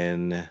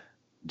then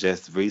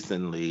just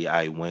recently,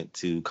 I went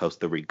to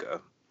Costa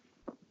Rica.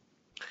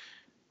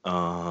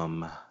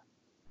 Um,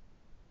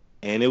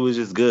 and it was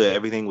just good.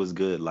 Everything was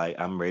good. Like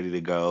I'm ready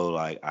to go.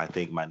 Like I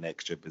think my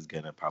next trip is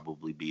gonna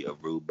probably be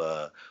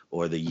Aruba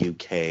or the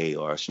UK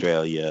or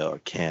Australia or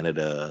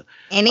Canada.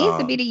 It needs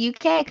to be Um, the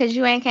UK because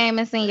you ain't came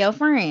and seen your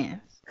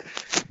friends.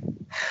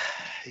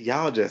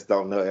 y'all just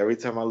don't know. Every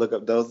time I look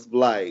up those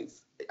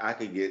flights, I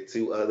could get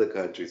two other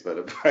countries for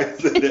the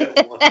price of that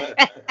one.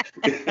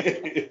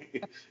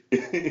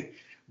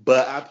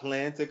 But I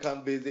plan to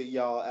come visit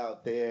y'all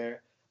out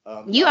there.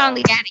 You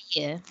only got a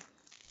year.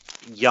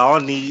 Y'all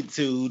need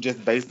to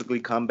just basically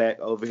come back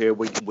over here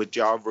with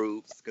y'all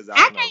roots, because I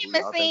I don't know who came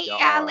and y'all think seen y'all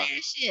y'all are.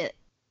 last year.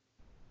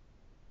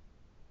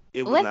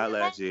 It was Was not it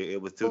last last? year.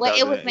 It was Well,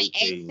 it was in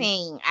 2018.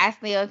 18. I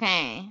still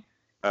came.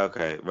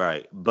 Okay,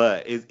 right.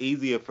 But it's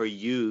easier for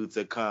you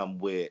to come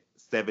with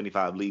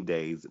 75 leave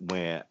days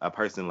when a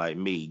person like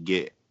me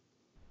get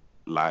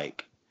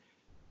like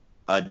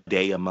a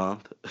day a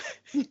month.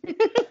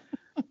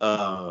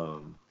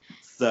 um,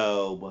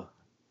 so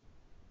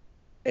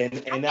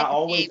I and I had to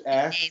always save them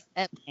ask, days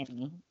up,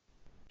 honey.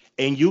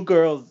 and you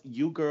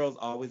girls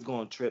always go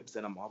on trips,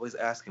 and I'm always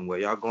asking where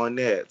y'all going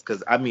next.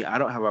 Cause I mean, I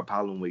don't have a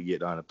problem with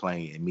getting on a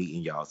plane and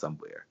meeting y'all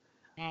somewhere.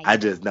 Now I you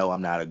just know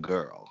I'm not a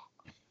girl,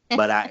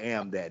 but I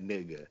am that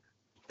nigga.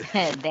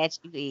 that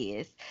you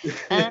is.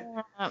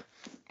 Um,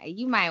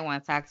 you might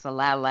want to talk to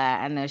Lala.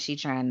 I know she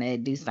trying to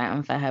do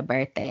something for her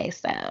birthday,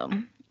 so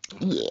Okay.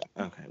 yeah.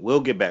 Okay.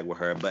 We'll get back with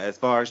her. But as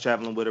far as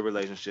traveling with a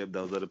relationship,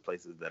 those are the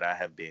places that I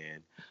have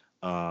been.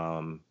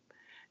 Um,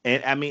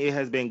 and I mean, it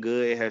has been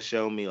good. It has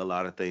shown me a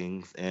lot of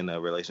things in a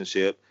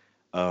relationship.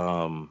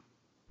 Um,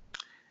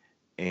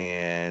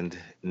 and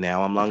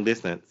now I'm long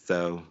distance.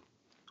 So,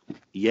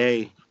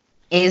 yay.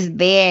 Is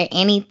there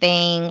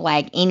anything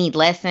like any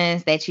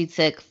lessons that you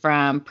took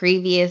from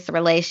previous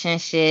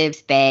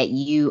relationships that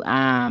you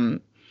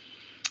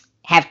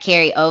have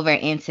carried over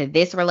into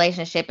this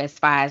relationship as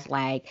far as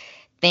like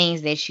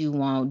things that you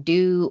won't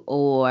do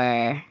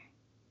or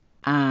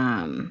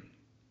um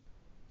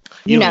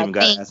You don't even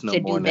got to things ask no to more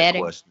do than that better?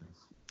 question.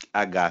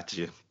 I got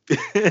you.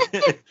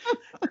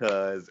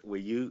 Cause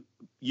when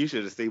you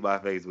should have seen my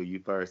face when you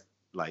first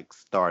like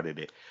started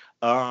it.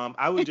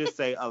 I would just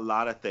say a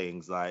lot of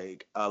things,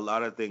 like a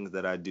lot of things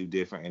that I do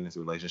different in this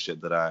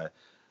relationship that I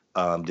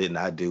did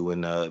not do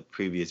in a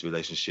previous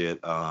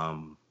relationship.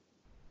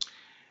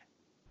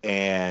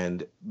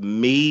 And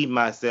me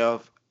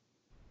myself,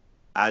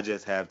 I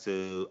just have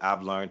to.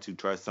 I've learned to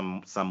trust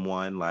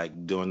someone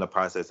like during the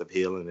process of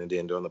healing and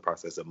then during the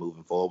process of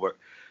moving forward.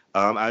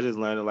 I just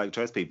learned to like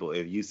trust people.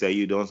 If you say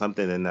you're doing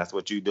something, then that's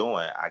what you're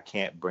doing. I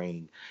can't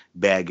bring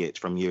baggage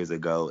from years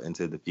ago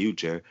into the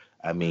future.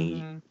 I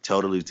mean, Mhm.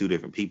 totally two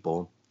different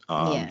people.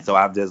 Yeah. So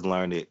I've just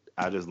learned it.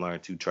 I just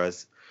learned to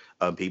trust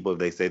people. If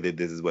they say that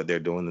this is what they're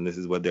doing, then this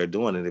is what they're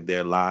doing, and if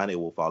they're lying, it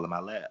will fall in my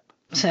lap,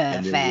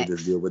 and then we'll just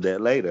Facts. deal with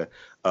that later.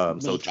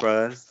 So Big facts.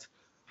 trust.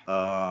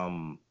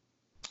 Um,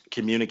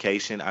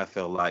 Communication. I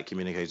feel like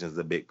communication is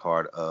a big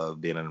part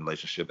of being in a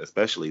relationship,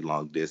 especially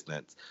long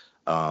distance,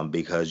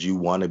 because you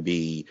want to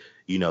be,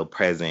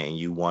 present, and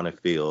you want to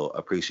feel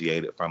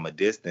appreciated from a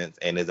distance,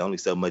 and there's only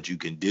so much you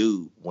can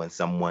do when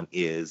someone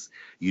is,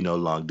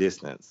 long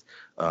distance.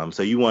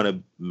 So you want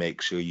to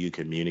make sure you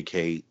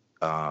communicate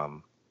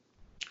um,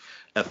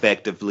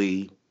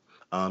 effectively.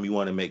 You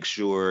want to make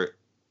sure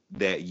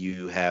that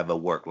you have a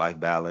work life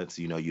balance.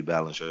 You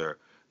balance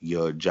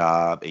your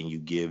job, and you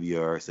give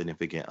your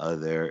significant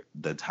other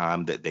the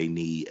time that they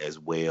need as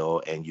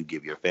well, and you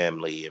give your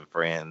family and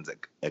friends,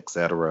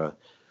 etc.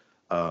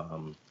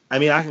 I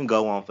mean, I can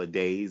go on for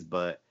days,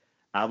 but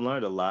I've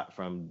learned a lot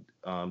from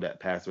that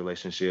past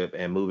relationship,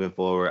 and moving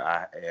forward,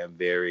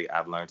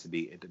 I've learned to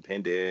be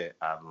independent.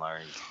 I've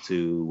learned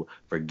to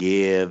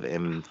forgive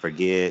and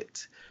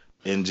forget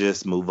and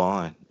just move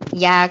on.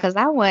 Yeah, because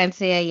I want to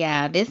tell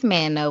y'all, this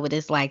man know what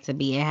it's like to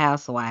be a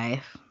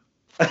housewife.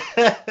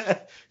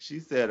 She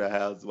said a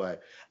housewife.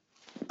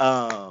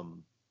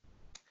 Um,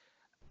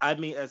 I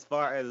mean, as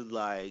far as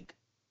like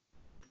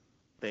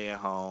staying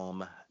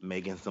home,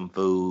 making some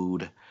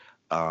food,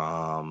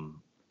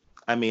 um,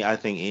 I mean, I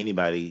think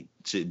anybody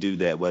should do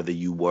that, whether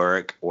you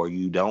work or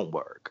you don't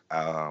work.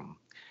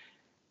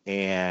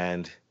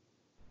 And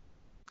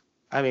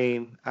I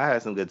mean, I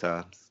had some good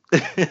times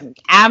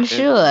I'm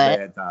and some sure.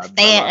 bad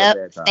times, a Staying lot of up,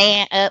 bad times.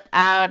 staying up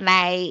all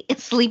night,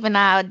 sleeping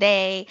all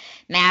day.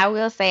 Now I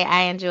will say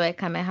I enjoy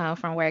coming home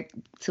from work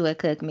to a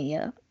cook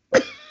meal.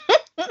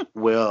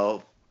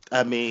 Well,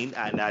 I mean,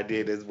 and I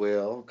did as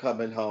well,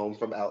 coming home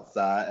from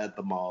outside at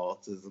the mall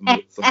to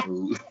some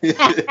food.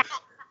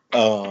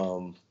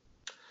 um,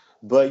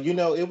 but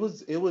it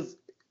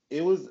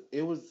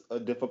was a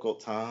difficult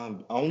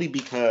time only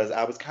because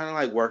I was kind of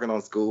like working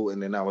on school,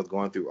 and then I was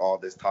going through all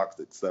this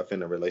toxic stuff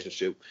in a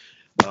relationship.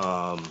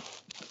 Um,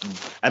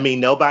 I mean,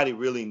 nobody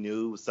really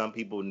knew. Some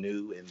people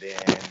knew, and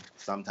then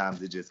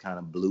sometimes it just kind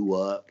of blew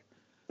up.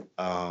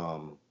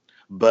 Um,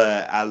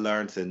 but I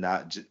learned to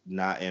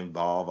not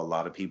involve a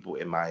lot of people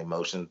in my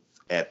emotions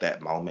at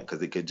that moment,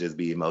 because it could just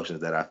be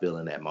emotions that I feel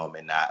in that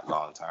moment, not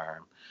long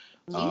term.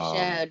 You Um,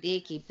 sure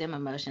did keep them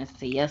emotions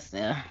to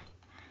yourself.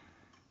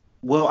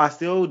 well, I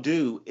still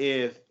do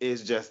if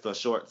it's just a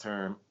short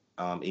term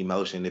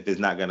emotion. If it's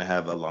not going to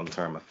have a long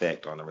term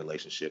effect on the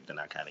relationship, then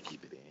I kind of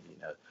keep it in.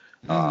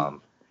 Mm.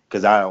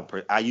 Because I don't.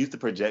 I used to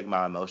project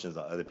my emotions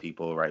on other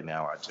people. Right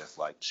now, I just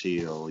like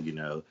chill.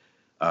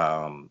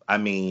 I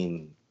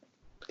mean,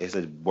 it's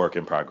a work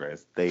in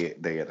progress, day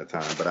at a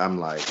time. But I'm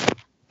like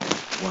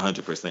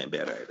 100%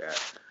 better at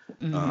that.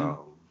 Hmm. Um,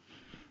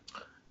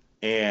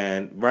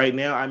 and right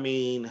now, I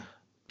mean,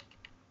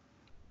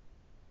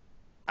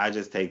 I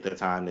just take the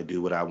time to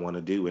do what I want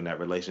to do in that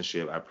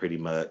relationship. I pretty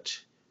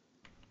much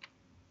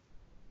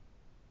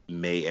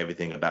made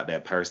everything about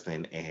that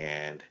person,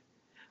 and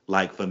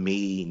like for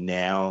me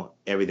now,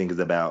 everything is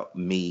about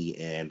me,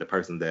 and the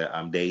person that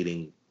I'm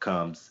dating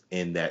comes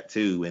in that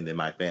too, and then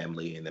my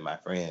family, and then my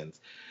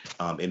friends.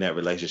 In that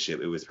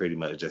relationship, it was pretty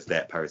much just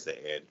that person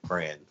and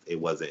friends. It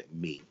wasn't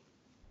me.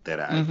 that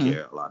I Mm-hmm.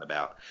 care a lot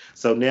about.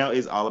 So now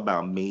it's all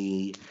about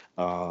me.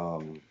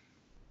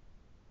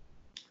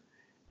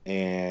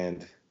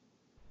 And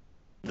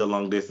the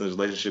long distance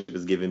relationship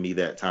is giving me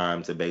that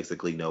time to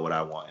basically know what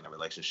I want in a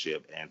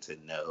relationship and to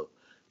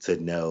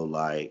know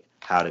like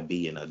how to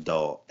be an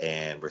adult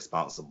and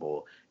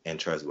responsible and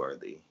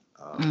trustworthy.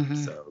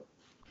 Mm-hmm. So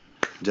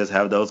just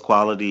have those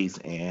qualities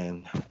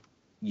and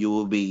you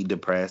will be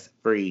depressed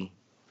free.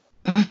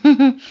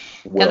 Because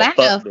Well, I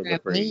know fuck nigga for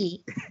free.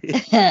 me,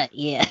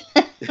 yeah.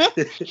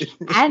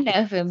 I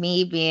know for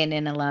me being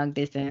in a long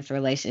distance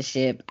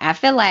relationship, I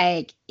feel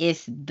like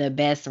it's the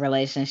best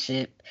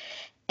relationship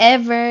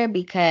ever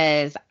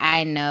because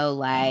I know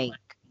like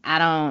I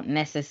don't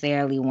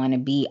necessarily want to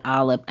be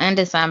all up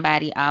under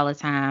somebody all the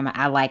time.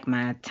 I like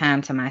my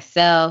time to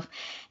myself.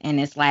 And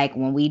it's like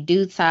when we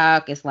do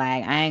talk, it's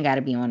like I ain't got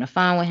to be on the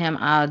phone with him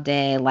all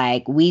day.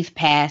 Like we've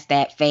passed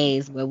that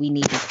phase where we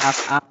need to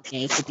talk all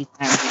day, 50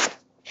 times a day.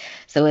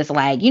 So it's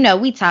like,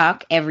 we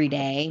talk every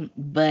day,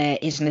 but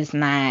it's just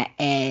not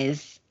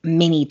as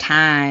many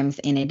times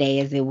in a day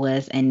as it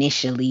was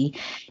initially.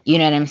 You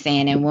know what I'm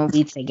saying? And when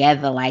we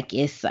together, like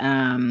it's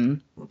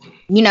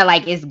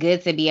like it's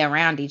good to be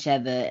around each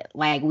other.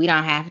 Like we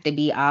don't have to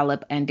be all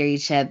up under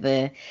each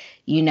other,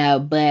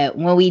 but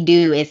when we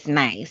do, it's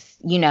nice,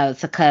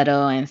 to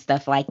cuddle and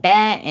stuff like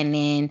that. And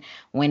then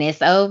when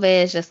it's over,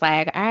 it's just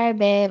like, all right,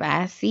 babe,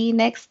 I see you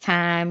next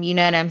time. You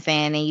know what I'm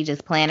saying? And you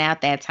just plan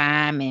out that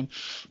time. And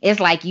it's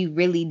like you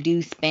really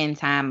do spend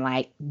time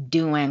like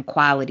doing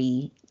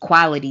quality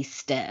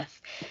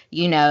stuff,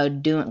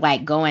 doing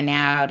like going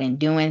out and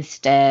doing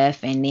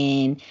stuff. And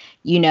then,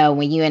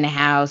 when you're in the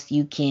house,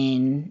 you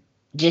can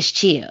just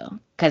chill.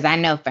 Cause I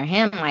know for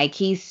him, like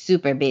he's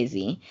super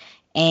busy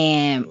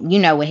and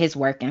with his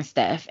work and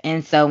stuff.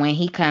 And so when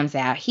he comes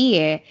out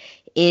here,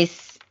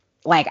 it's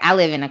like I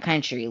live in a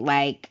country.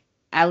 Like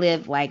I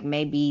live like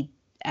maybe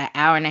an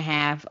hour and a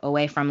half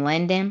away from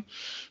London.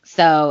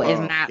 So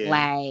it's not Bumpkin.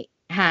 like,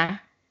 huh?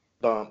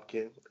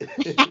 Bumpkin.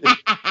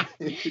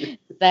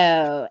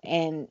 So,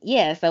 and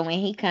yeah, so when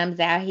he comes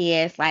out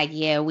here, it's like,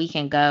 yeah, we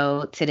can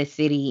go to the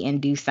city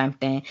and do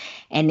something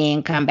and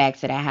then come back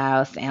to the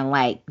house and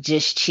like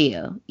just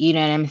chill. You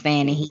know what I'm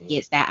saying? And he Mhm.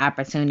 gets that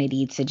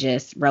opportunity to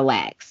just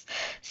relax.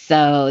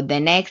 So the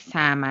next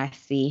time I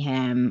see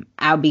him,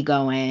 I'll be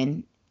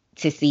going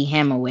to see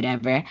him or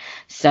whatever.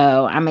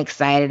 So I'm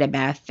excited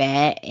about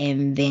that.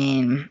 And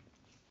then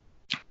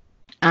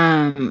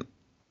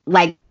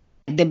like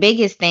the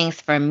biggest things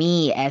for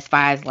me as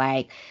far as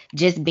like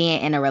just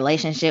being in a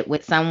relationship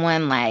with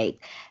someone, like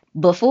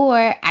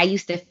before I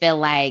used to feel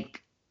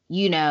like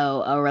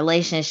a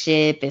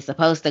relationship is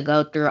supposed to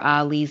go through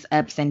all these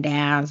ups and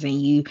downs,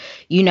 and you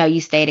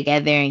stay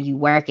together and you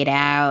work it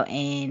out.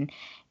 And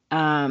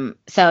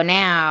so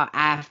now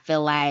I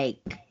feel like,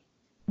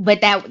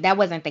 but that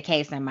wasn't the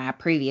case in my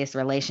previous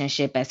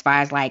relationship as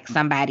far as like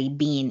somebody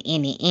being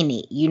in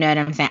it, you know what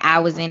I'm saying? I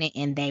was in it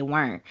and they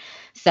weren't.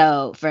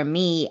 So for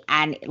me,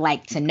 I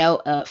like to know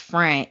up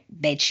front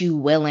that you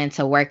willing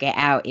to work it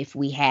out if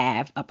we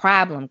have a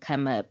problem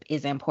come up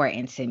is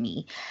important to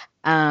me.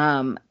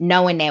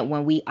 Knowing that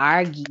when we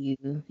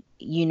argue,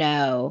 you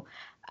know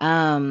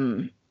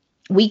um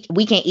we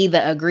can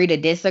either agree to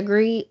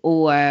disagree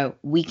or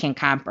we can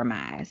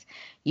compromise,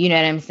 you know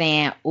what I'm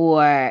saying?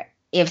 Or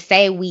if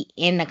say we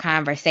in the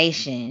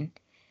conversation,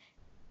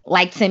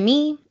 like to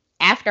me,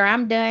 after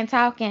I'm done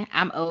talking,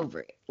 I'm over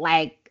it.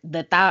 Like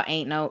the thought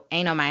ain't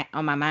on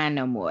my mind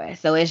no more.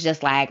 So it's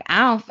just like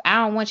I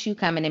don't want you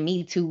coming to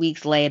me 2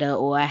 weeks later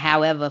or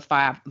however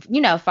far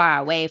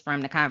away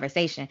from the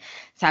conversation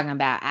talking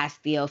about I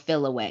still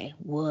feel away.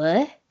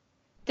 What?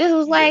 This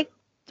was Yeah. like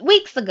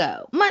weeks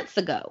ago, months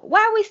ago.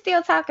 Why are we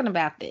still talking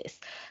about this?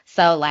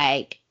 So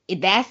like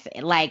that's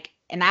like,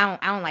 and I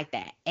don't like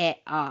that at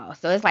all.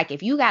 So it's like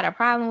if you got a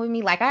problem with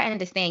me, like I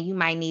understand you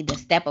might need to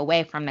step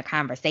away from the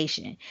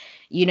conversation.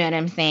 You know what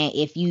I'm saying?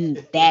 If you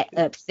that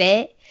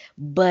upset,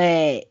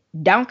 but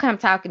don't come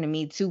talking to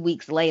me 2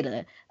 weeks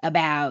later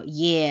about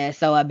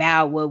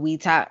about what we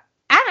talk.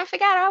 I done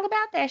forgot all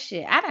about that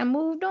shit. I done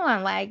moved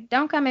on. Like,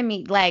 don't come at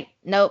me like,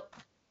 nope.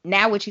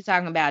 Now what you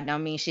talking about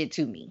don't mean shit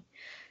to me.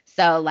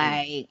 So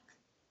like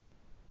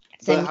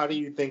to But me, how do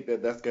you think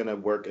that that's going to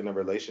work in a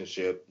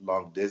relationship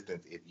long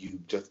distance if you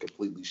just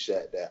completely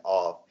shut that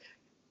off?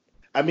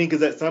 I mean,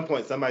 because at some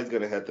point somebody's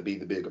going to have to be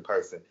the bigger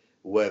person,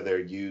 whether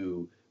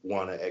you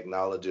want to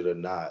acknowledge it or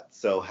not.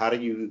 So how do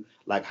you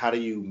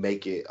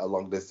make it a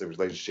long distance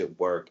relationship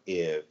work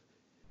if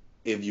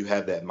you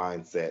have that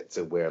mindset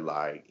to where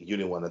like you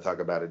didn't want to talk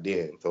about it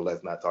then, so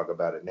let's not talk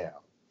about it now.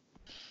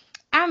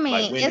 I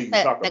Like mean, when do it's you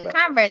talk about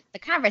it? the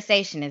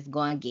conversation is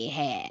going to get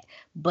had,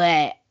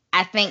 but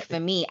I think for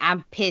me,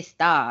 I'm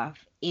pissed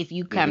off if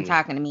you come Hmm.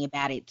 talking to me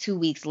about it 2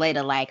 weeks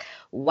later. Like,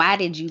 why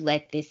did you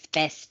let this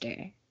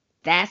fester?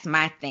 That's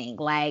my thing.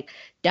 Like,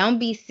 don't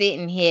be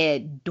sitting here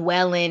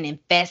dwelling and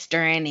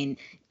festering and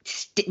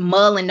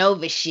mulling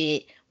over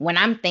shit when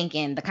I'm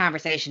thinking the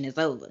conversation is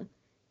over.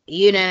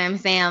 You know what I'm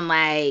saying?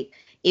 Like,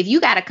 if you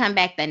got to come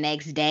back the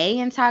next day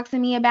and talk to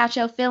me about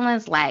your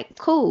feelings, like,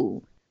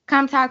 cool.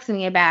 Come talk to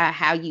me about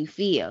how you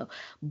feel.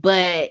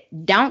 But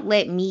don't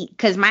let me,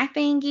 because my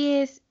thing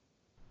is,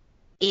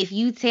 if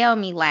you tell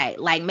me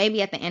like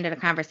maybe at the end of the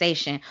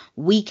conversation,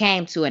 we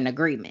came to an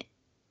agreement.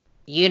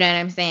 You know what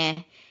I'm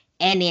saying?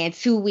 And then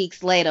 2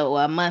 weeks later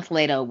or a month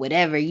later or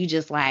whatever, you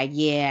just like,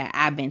 yeah,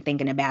 I've been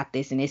thinking about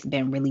this and it's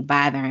been really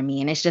bothering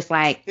me. And it's just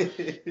like,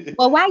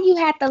 well, why you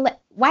had to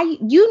why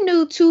you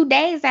knew 2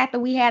 days after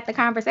we had the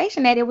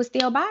conversation that it was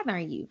still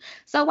bothering you.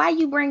 So why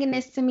you bringing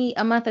this to me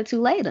a month or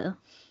two later?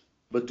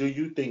 But do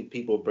you think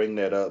people bring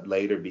that up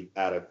later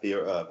out of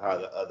fear of how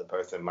the other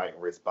person might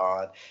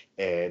respond,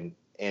 and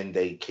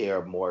they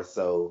care more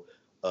so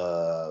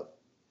uh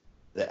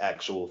the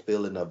actual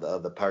feeling of the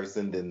other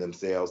person than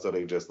themselves? So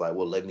they just like,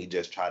 well, let me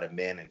just try to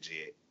manage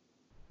it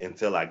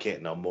until I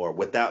can't no more,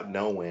 without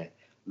knowing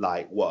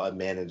like what I'm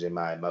managing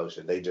my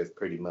emotion. They just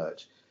pretty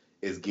much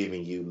is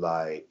giving you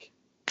like,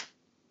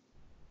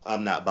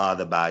 I'm not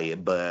bothered by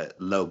it, but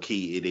low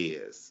key it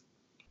is.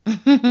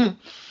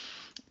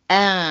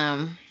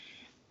 um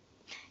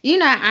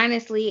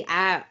honestly,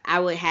 I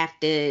would have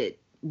to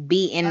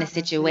be in the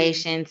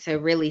situation to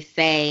really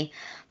say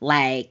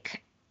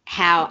like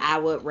how I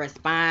would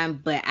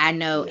respond, but I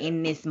know Yeah.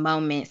 in this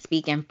moment,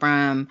 speaking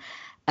from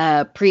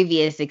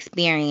previous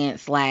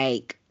experience,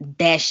 like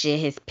that shit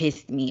has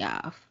pissed me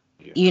off.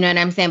 Yeah. You know what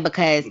I'm saying?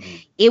 Because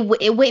Mhm.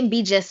 it wouldn't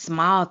be just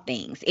small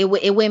things. It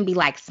wouldn't be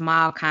like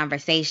small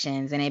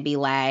conversations, and it'd be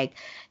like,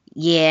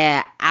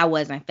 yeah, I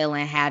wasn't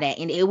feeling how that,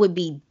 and it would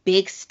be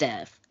big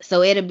stuff.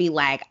 So it'd be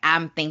like,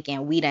 I'm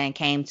thinking we done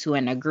came to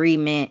an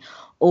agreement,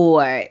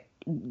 or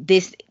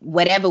this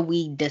whatever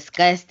we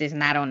discussed is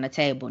not on the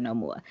table no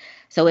more.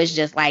 So it's Yeah.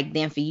 just like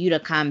then for you to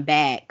come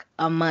back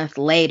a month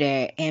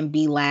later and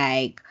be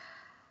like,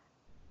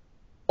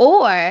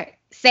 or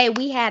say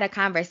we had a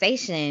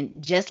conversation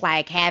just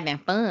like having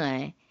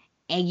fun,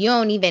 and you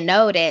don't even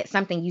know that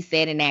something you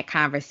said in that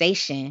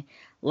conversation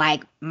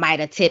like might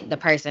have tipped the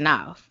person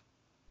off.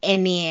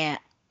 And then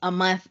a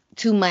month,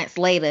 2 months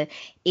later,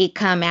 it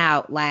come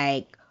out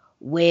like,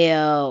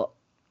 well,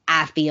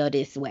 I feel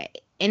this way.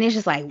 And it's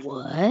just like,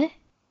 what?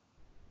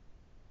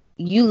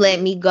 You let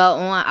Yeah. me go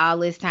on all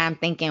this time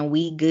thinking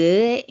we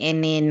good,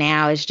 and then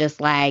now it's just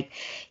like,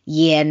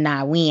 yeah,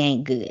 nah, we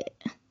ain't good.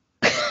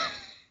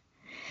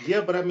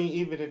 Yeah, but I mean,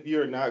 even if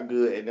you're not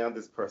good and now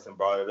this person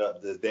brought it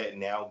up, does that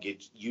now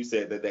get you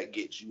said that that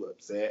gets you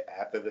upset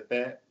after the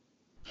fact,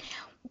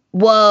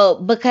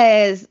 Well,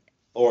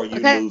 or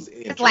you because lose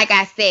like I said, interest?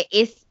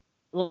 it's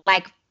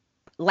like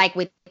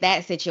with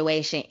that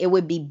situation, it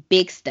would be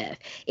big stuff.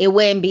 It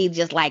wouldn't be Mhm.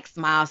 just like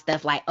small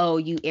stuff like, oh,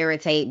 you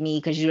irritate me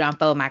because you don't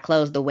fold my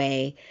clothes the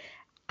way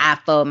I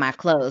fold my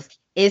clothes.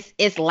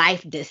 It's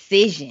life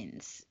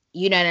decisions.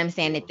 You know what I'm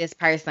saying? Yeah, That this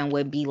person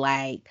would be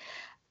like,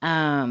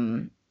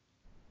 um,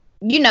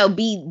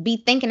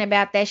 be thinking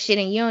about that shit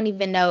and you don't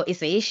even know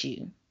it's an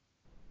issue.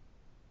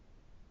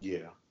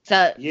 yeah,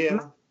 So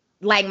yeah,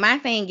 like my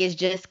thing is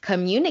just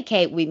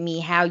communicate with me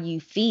how you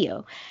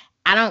feel.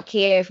 I don't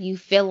care if you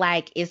feel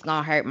like it's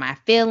gonna hurt my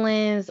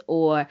feelings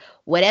or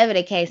whatever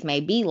the case may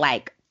be.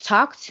 Like,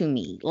 talk to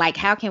me. Like,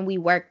 how can we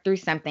work through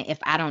something if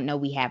I don't know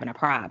we having a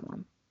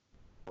problem?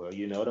 well,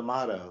 you know the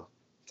motto: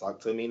 talk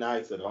to me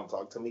nice or don't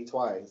talk to me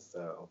twice.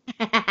 So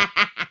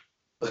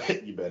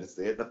you better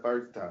say it the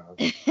first time.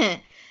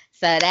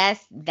 So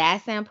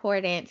that's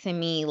important to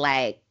me.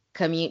 Like,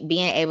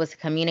 being able to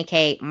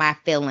communicate my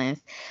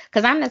feelings,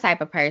 because I'm the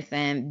type of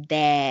person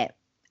that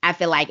I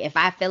feel like if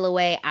I feel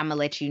away, I'm gonna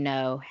let you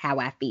know how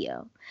I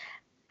feel.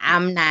 Yeah,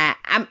 I'm not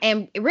I'm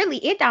and really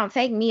it don't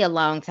take me a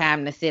long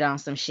time to sit on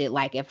some shit.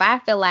 Like if I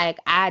feel like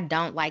I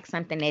don't like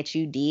something that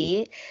you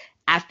did,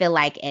 I feel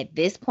like at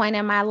this point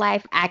in my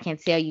life I can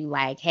tell you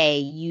like, hey,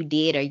 you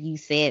did or you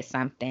said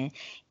something,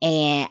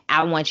 and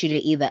I want you to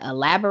either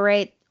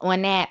elaborate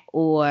on that,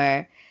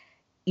 or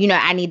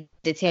I need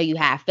to tell you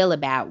how I feel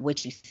about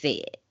what you said.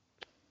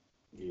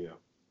 yeah,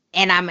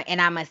 And I'm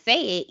gonna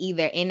say it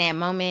either in that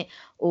moment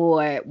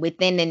or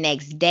within the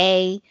next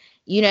day.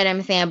 You know what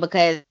I'm saying?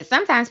 Because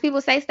sometimes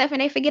people say stuff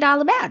and they forget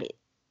all about it.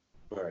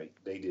 right.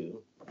 They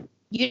do.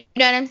 You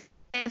know what I'm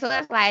saying? So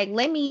that's like,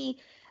 let me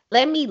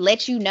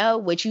let you know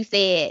what you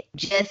said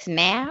just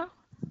now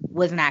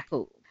was not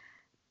cool.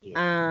 Yeah,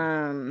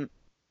 Um,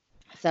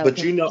 so but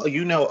to me,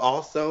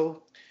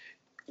 also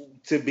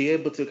to be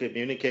able to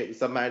communicate with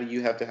somebody,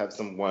 you have to have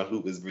someone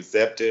who is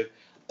receptive,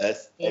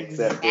 acceptive,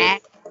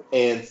 exact.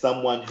 and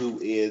someone who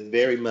is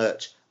very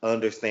much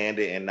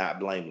understanding and not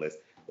blameless.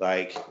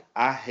 Like,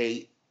 I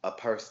hate a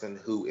person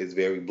who is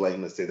very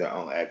blameless to their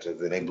own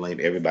actions and they blame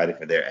everybody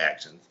for their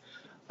actions.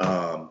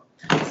 Um,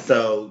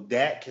 so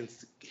that can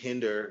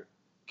hinder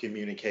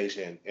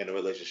communication in a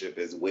relationship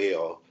as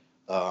well.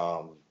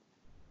 Um,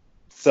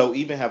 so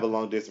even have a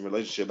long distance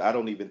relationship, I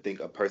don't even think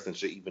a person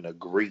should even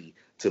agree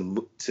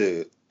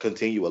to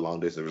continue a long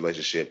distance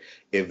relationship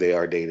if they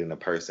are dating a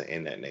person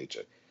in that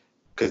nature.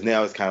 Because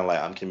now it's kind of like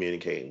I'm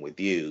communicating with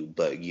you,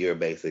 but you're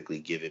basically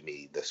giving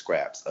me the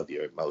scraps of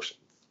your emotions.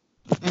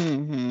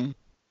 Hmm.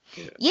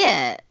 Yeah.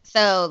 Yeah.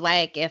 So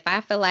like, if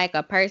I feel like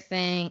a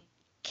person,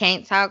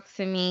 can't talk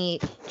to me,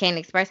 can't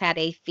express how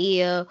they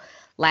feel,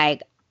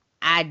 like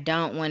I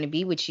don't want to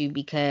be with you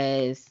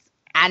because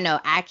I know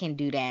I can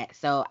do that.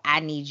 So I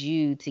need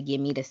you to give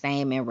me the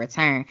same in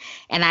return.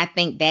 And I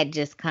think that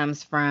just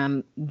comes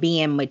from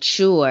being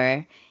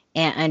mature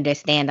and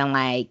understanding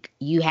like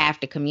you have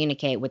to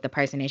communicate with the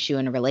person that you're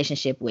in a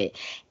relationship with.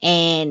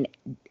 And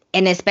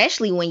and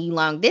especially when you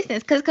long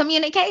distance, because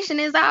communication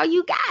is all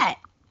you got.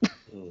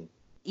 Mm,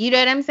 You know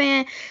what I'm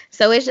saying?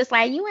 So it's just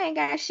like you ain't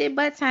got shit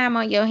but time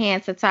on your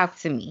hands to talk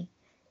to me.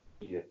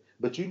 yeah.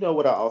 But you know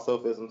what I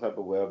also feel some type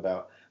of way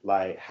about?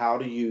 Like, how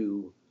do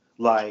you,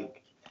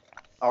 like,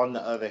 on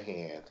the other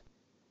hand,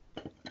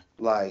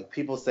 like,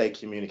 people say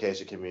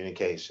communication,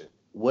 communication.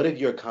 What if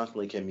you're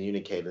constantly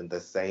communicating the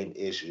same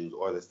issues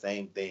or the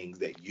same things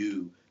that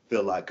you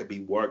feel like could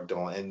be worked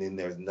on and then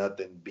there's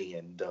nothing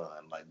being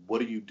done? Like, what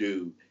do you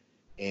do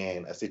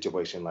in a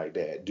situation like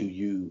that? Do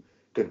you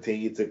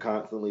continue to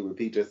constantly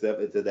repeat yourself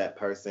until that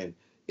person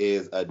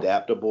is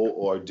adaptable,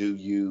 or do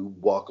you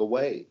walk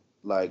away?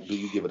 Like, do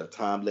you give it a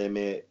time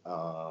limit?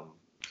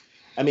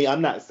 I mean,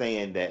 I'm not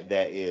saying that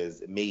that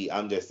is me.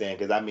 I'm just saying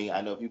because I mean,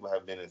 I know people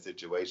have been in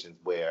situations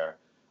where,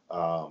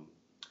 um,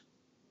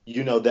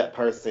 that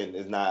person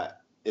is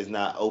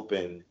not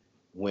open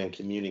when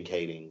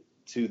communicating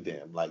to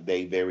them. Like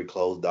they very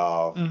closed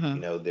off.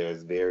 Hmm.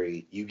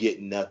 You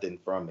get nothing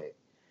from it.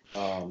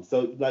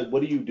 So like,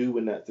 what do you do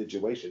in that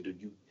situation?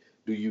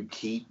 Do you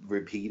keep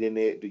repeating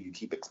it? Do you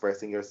keep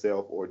expressing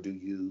yourself, or do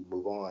you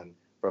move on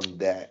from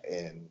that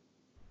and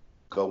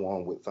go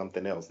on with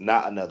something else?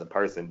 Not another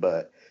person,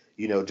 but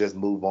just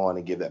move on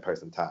and give that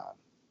person time.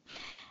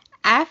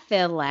 I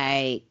feel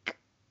like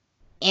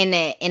in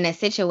a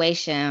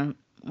situation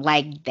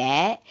like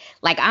that,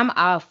 like I'm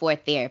all for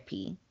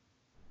therapy.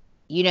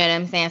 You know what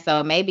I'm saying?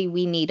 So maybe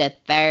we need a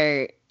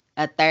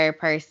third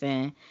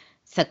person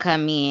to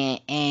come in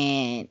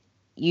and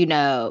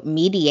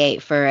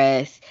mediate for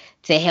us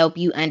to help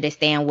you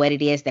understand what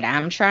it is that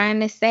I'm trying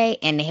to say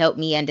and to help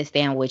me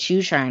understand what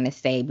you're trying to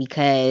say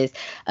because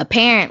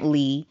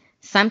apparently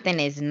something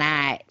is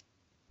not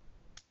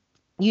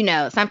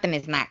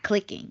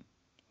clicking.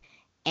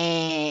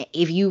 And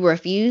if you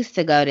refuse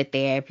to go to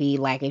therapy,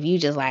 like if you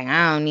just like,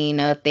 I don't need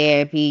no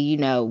therapy,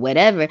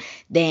 whatever,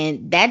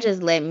 then that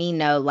just let me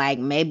know like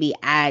maybe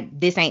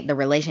this ain't the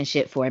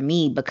relationship for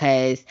me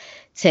because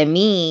to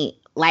me,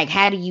 like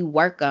how do you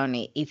work on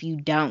it if you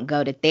don't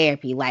go to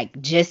therapy? Like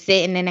just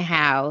sitting in the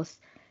house,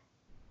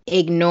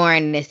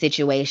 ignoring the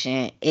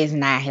situation is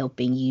not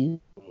helping you.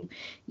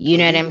 You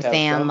know And what then I'm you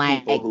have saying? some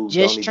Like people who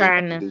just don't even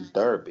trying to do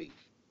therapy.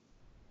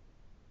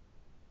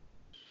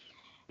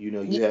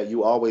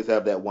 You always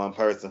have that one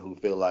person who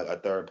feel like a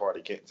third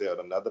party can't tell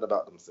them nothing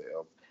about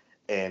themselves,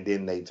 and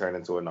then they turn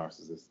into a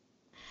narcissist.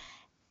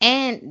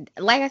 And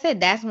like I said,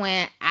 that's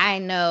when I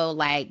know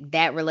like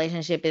that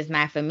relationship is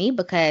not for me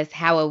because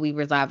how are we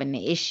resolving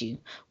the issue?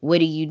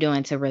 What are you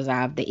doing to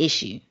resolve the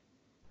issue?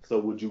 So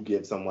would you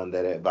give someone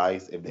that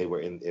advice if they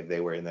were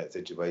in that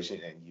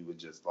situation, and you would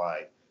just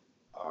like,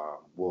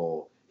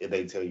 well, if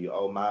they tell you,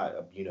 oh, my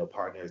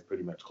partner is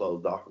pretty much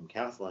closed off from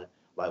counseling,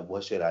 like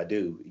what should I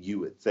do? You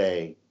would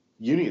say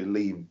you need to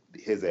leave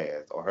his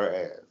ass or her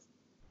ass.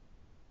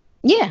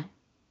 Yeah,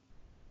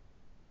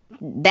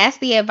 that's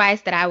the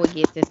advice that I would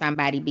give to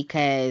somebody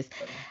because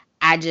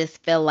I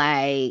just feel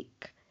like,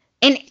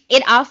 and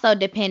it also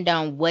depend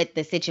on what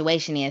the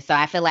situation is. So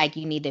I feel like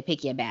you need to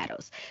pick your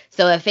battles.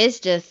 So if it's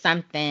just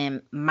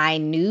something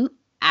minute,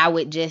 I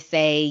would just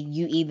say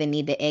you either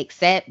need to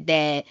accept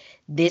that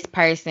this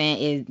person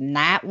is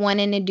not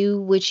wanting to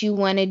do what you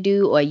want to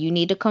do, or you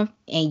need to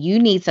and you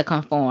need to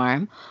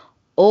conform,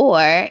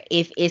 or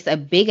if it's a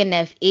big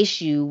enough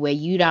issue where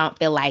you don't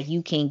feel like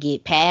you can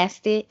get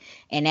past it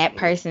and that Mm.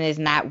 person is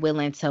not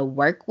willing to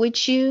work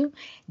with you,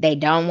 they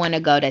don't want to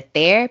go to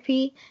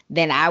therapy,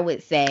 then I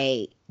would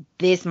say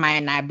this might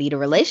not be the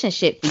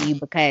relationship for you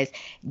because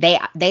they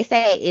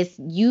say it's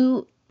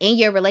you in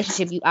your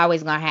relationship you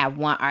always going to have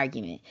one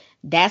argument.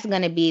 That's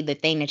going to be the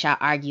thing that y'all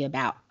argue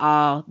about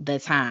all the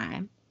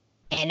time.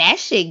 And that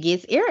shit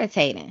gets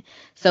irritating.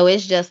 So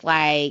it's just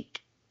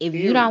like if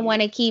you don't Period.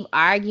 want to keep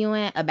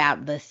arguing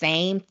about the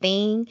same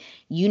thing,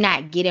 you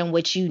not getting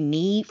what you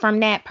need from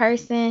that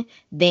person,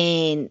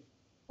 then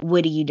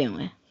what are you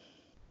doing?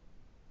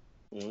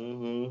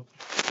 Hmm.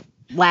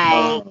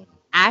 Like Um,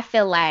 I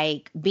feel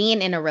like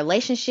being in a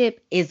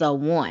relationship is a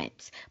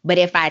want. But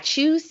if I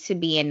choose to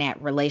be in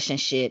that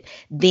relationship,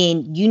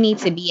 then you need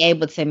to be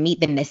able to meet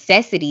the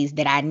necessities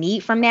that I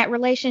need from that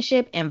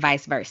relationship and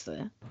vice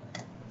versa.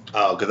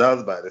 oh, because I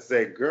was about to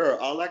say, girl,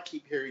 all I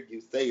keep hearing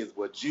you say is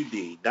what you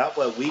need, not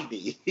what we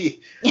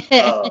need.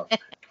 uh,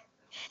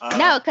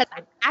 No, um, because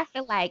I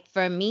feel like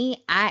for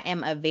me, I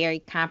am a very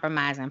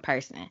compromising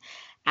person.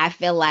 I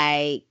feel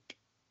like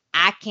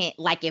I can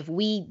like if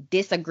we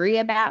disagree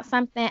about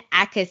something,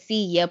 I could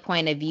see your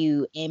point of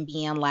view and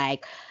being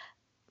like,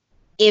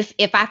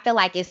 if I feel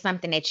like it's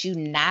something that you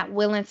not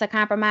willing to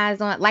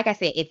compromise on, like I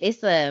said, if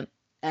it's a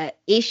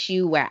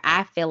issue where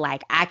I feel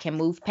like I can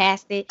move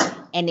past it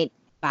and it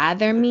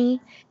bother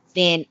me,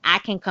 then I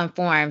can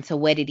conform to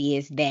what it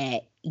is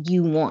that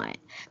you want.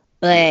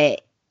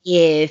 But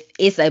if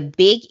it's a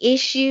big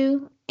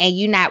issue and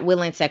you're not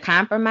willing to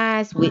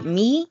compromise with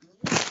me,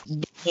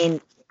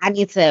 then I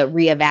need to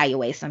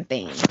reevaluate some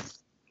things.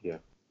 Yeah.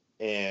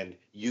 And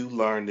you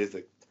learned this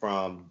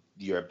from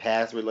your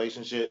past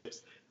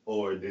relationships,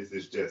 or this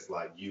is just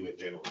like you in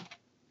general?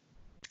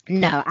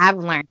 No, I've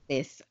learned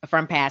this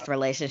from past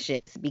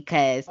relationships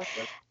because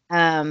Okay.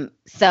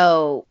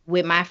 so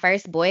with my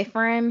first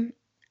boyfriend,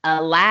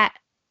 a lot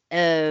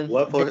of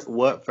the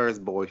What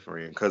first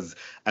boyfriend? Because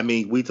I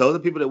mean, we told the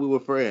people that we were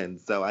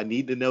friends, so I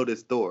need to know this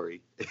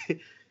story.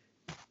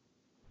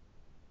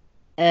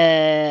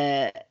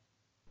 uh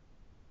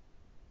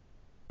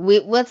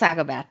we'll talk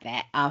about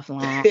that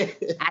offline.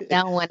 I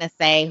don't want to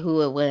say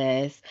who it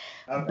was,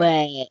 Okay.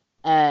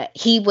 but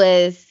he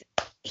was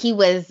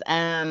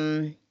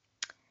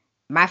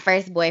my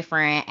first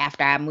boyfriend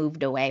after I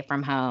moved away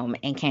from home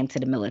and came to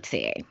the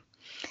military.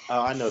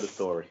 Oh, I know the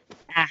story.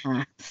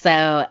 Uh-huh.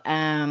 So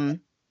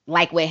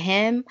like with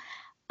him,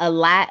 a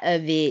lot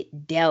of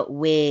it dealt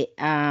with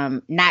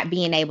not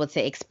being able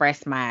to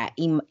express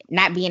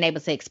not being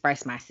able to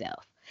express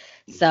myself.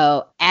 Mhm.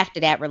 So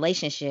after that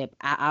relationship,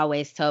 I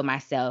always told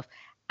myself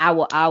I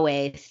will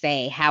always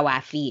say how I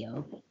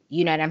feel.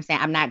 You know what I'm saying?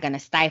 I'm not going to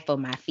stifle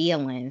my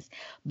feelings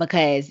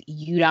because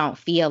you don't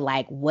feel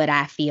like what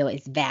I feel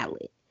is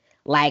valid.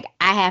 Like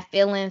I have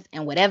feelings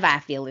and whatever I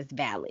feel is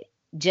valid.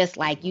 Just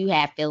like Mhm. you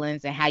have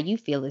feelings and how you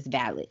feel is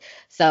valid.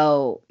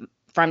 So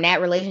from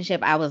that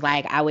relationship, I was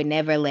like, I would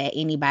never let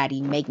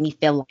anybody make me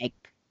feel like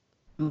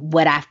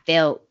what I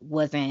felt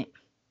wasn't,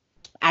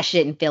 I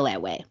shouldn't feel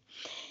that way.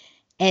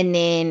 And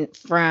then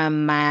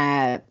from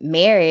my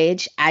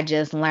marriage, I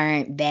just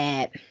learned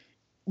that,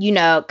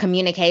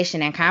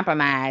 communication and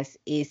compromise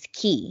is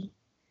key.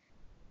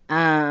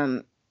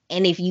 Um,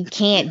 and if you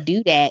can't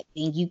do that,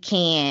 then you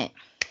can't,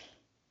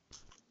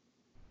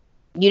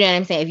 you know what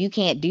I'm saying? If you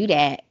can't do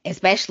that,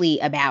 especially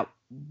about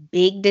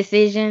big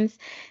decisions,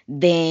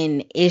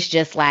 then it's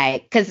just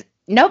like, because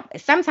nope,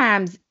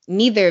 sometimes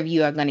neither of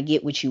you are going to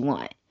get what you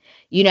want.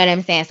 You know what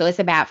I'm saying? So it's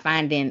about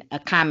finding a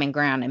common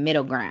ground, a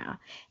middle ground.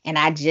 And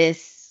I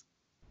just,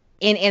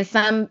 in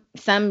some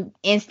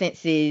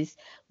instances,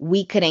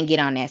 we couldn't get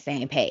on that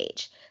same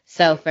page.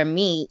 So Yeah. for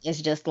me,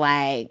 it's just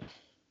like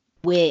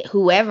with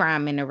whoever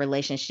I'm in a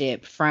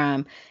relationship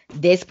from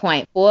this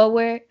point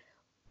forward,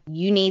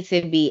 you need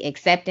to be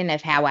accepting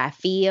of how I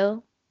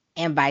feel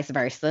and vice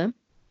versa.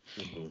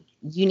 Mhm.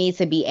 You need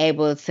to be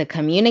able to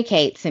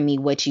communicate to me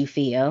what you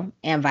feel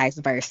and vice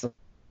versa.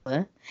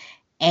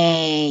 And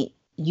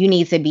you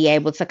need to be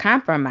able to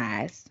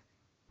compromise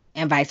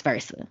and vice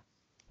versa.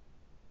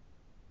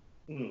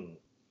 Hmm.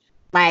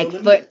 So Like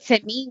let for me. to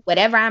me,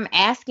 whatever I'm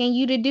asking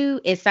you to do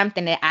is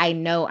something that I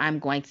know I'm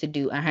going to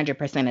do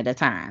 100% of the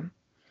time.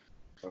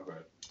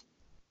 Okay.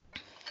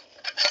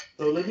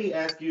 So let me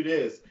ask you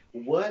this: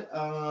 What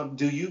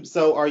do you?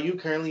 So are you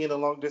currently in a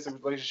long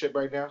distance relationship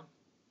right now?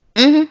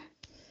 Hmm.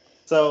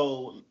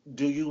 So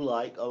do you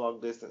like a long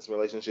distance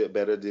relationship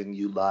better than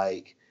you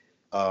like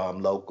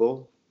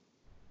local?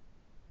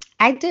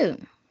 I do.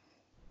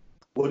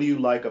 What do you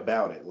like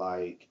about it?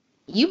 Like,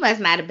 You must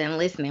not have been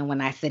listening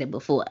when I said it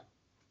before.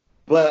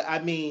 but I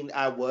mean,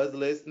 I was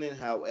listening.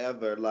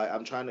 However, like,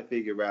 I'm trying to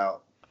figure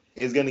out.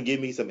 It's gonna give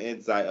me some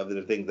insight of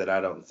the things that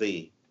I don't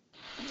see.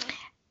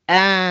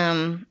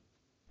 Um,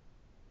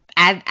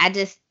 I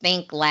just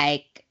think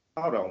like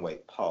Hold on,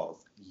 wait,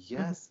 pause.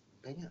 Yes,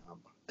 bam.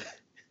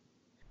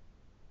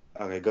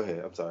 Okay, go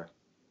ahead. I'm sorry.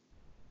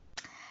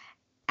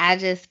 I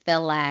just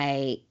feel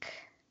like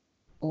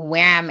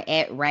where I'm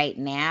at right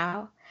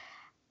now,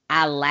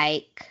 I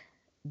like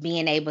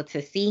being able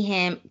to see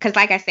him because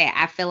like I said,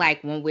 I feel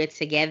like when we're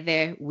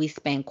together, we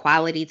spend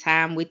quality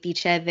time with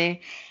each other.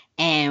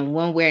 And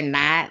when we're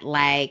not,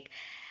 like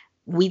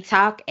we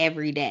talk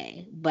every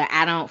day, but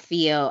I don't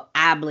feel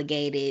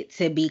obligated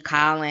to be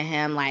calling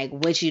him like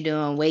what you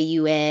doing, where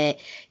you at,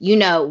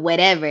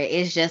 whatever.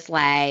 It's just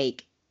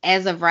like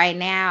as of right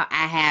now,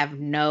 I have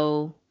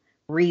no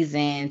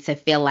reason to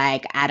feel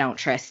like I don't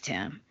trust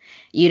him.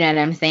 You know what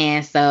I'm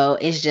saying? So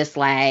it's just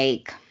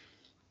like,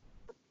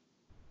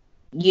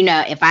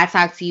 if I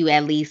talk to you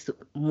at least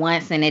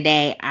once in a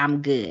day,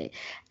 I'm good.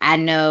 I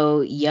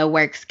know your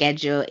work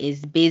schedule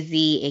is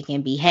busy, it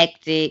can be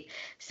hectic.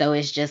 So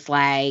it's just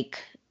like,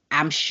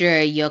 I'm sure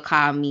you'll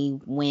call me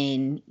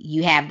when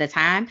you have the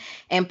time.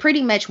 And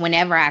pretty much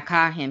whenever I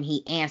call him,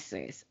 he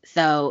answers.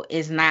 So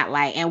it's not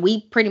like, and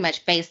we pretty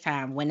much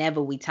FaceTime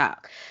whenever we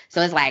talk.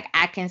 So it's like,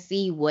 I can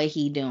see what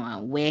he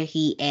doing, where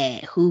he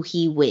at, who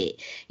he with.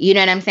 You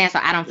know what I'm saying? So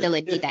I don't feel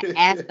a need to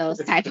ask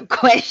those type of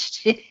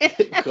questions.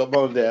 Come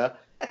on now.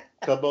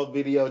 Come on,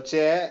 video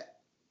chat.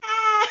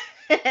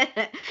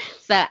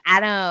 So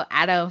I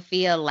don't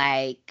feel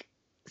like,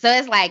 so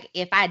it's like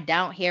if I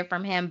don't hear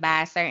from him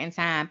by a certain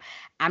time,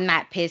 I'm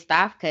not pissed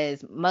off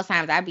because most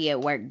times I be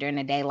at work during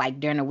the day, like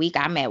during the week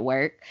I'm at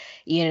work.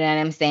 You know what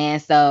I'm saying?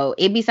 So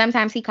it be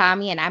sometimes he call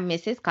me and I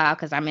miss his call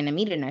because I'm in a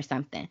meeting or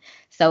something.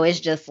 So it's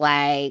Mhm. just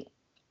like,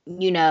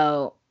 you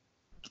know,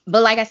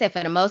 But like I said,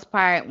 for the most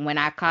part, when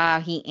I call,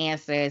 he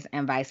answers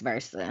and vice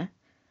versa.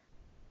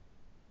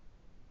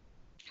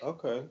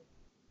 Okay.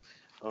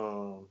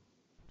 Um,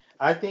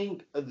 I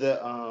think the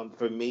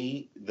for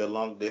me the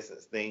long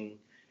distance thing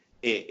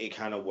it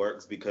kind of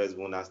works because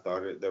when I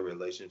started the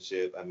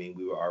relationship, I mean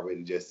we were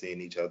already just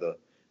seeing each other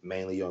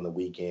mainly on the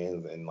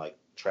weekends and like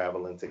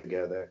traveling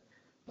together.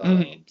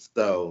 Hmm.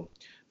 So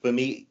for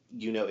me,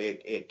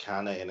 it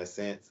kind of in a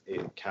sense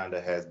it kind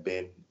of has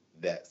been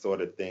that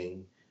sort of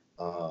thing.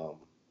 Um,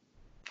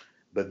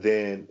 but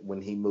then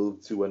when he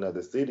moved to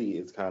another city,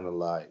 it's kind of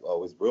like,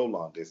 oh, it's real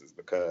long distance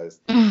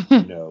because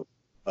you know.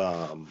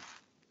 Um,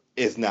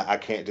 it's not I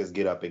can't just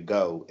get up and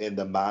go. And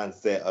the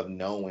mindset of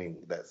knowing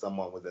that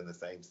someone was in the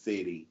same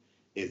city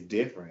is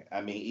different.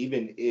 I mean,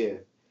 even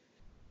if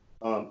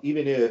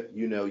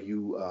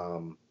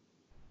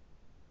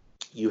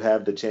you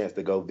have the chance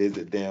to go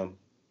visit them,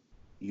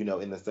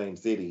 in the same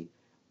city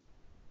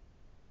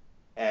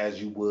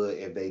as you would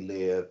if they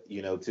live,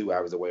 2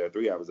 hours away or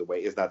 3 hours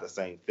away, it's not the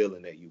same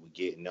feeling that you would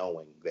get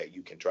knowing that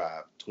you can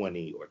drive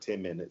 20 or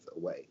 10 minutes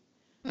away.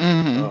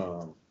 Hmm.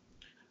 Um,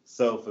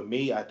 so for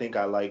me, I think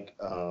I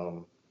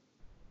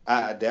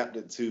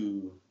adapted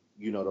to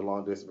the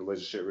long distance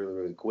relationship really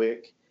really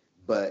quick,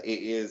 but it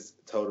is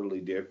totally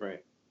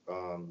different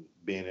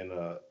being in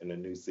a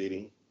new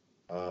city.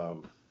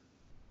 Um,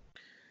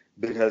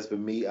 because for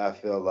me, I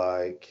feel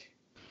like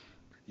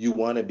you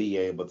want to be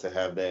able to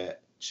have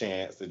that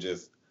chance to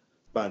just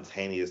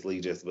spontaneously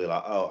just be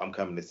like, oh, I'm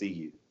coming to see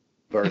you,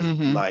 versus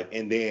Hmm. like,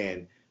 and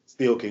then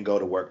still can go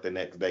to work the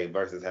next day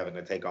versus having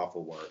to take off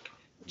of work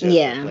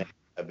just to Yeah. plan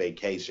a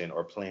vacation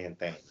or plan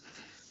things.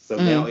 So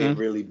now it Hmm.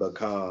 really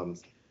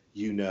becomes,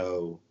 you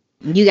know,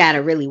 You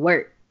gotta really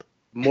work.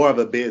 more of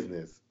a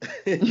business.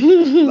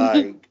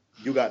 Like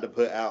you got to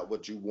put out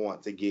what you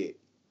want to get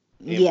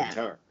in Yeah.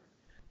 return.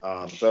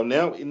 So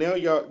now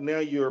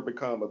you're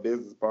become a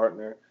business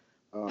partner,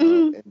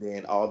 Hmm. and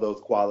then all those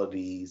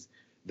qualities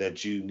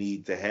that you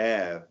need to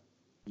have,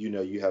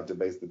 you have to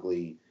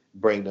basically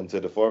bring them to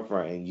the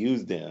forefront and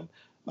use them.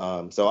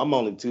 So I'm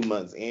only 2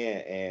 months in,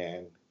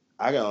 and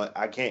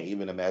I can't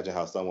even imagine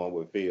how someone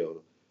would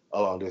feel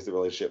along this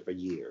relationship for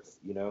years.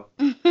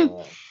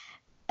 Um,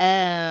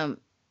 um,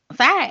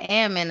 so I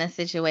am in a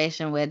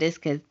situation where this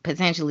could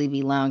potentially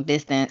be long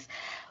distance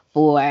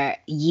for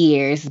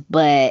years,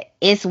 but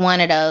it's one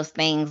of those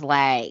things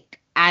like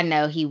I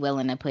know he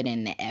willing to put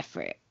in the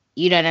effort.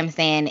 You know what I'm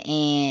saying?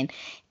 And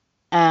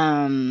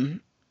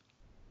um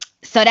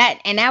so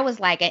that was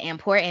like an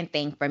important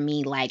thing for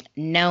me, like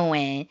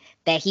knowing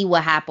that he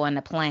will hop on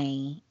the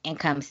plane and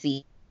come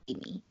see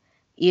me.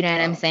 You know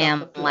what I'm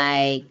saying?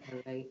 Like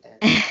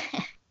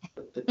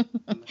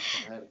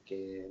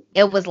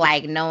it was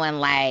like knowing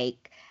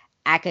like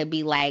I could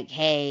be like,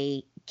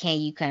 "Hey, can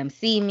you come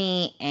see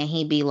me?" And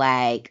he'd be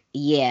like,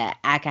 "Yeah,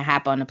 I can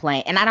hop on the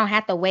plane." And I don't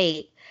have to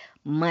wait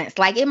months.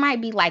 Like it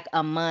might be like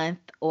a month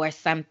or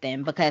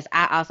something because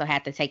I also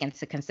have to take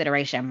into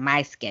consideration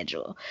my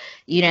schedule.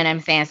 You know what I'm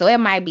saying? So it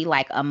might be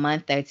like a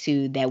month or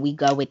two that we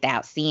go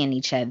without seeing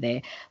each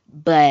other.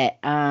 But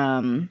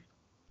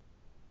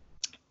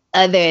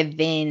other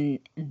than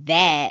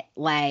that,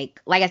 like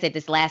I said,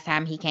 this last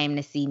time he came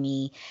to see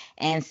me,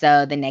 and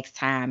so the next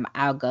time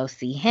I'll go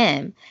see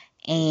him.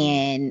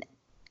 mhm. And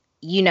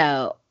you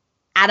know,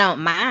 I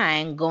don't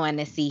mind going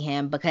to see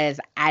him because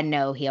I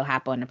know he'll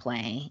hop on the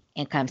plane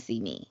and come see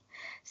me.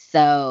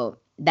 So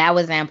that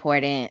was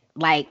important,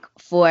 like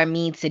for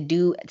me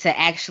to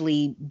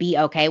actually be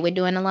okay with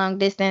doing a long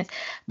distance,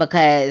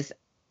 because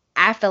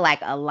I feel like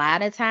a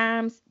lot of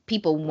times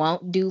people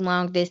won't do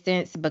long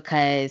distance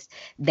because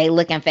they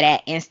looking for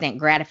that instant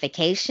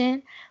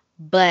gratification.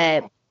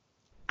 But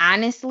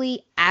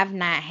honestly, I've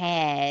not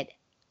had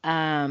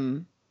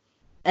um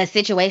a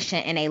situation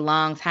in a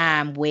long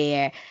time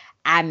where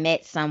I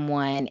met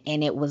someone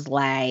and it was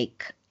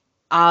like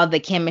all the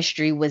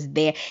chemistry was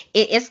there.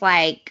 It's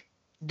like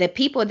the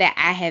people that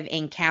I have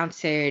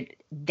encountered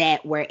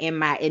that were in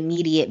my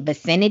immediate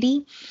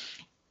vicinity,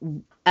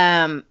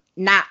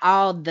 not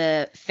all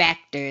the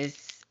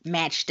factors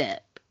matched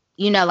up.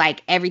 You know,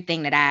 like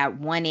everything that I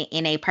wanted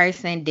in a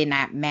person did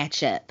not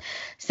match up.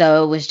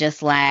 So it was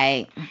just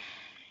like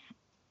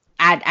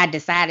I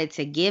decided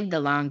to give the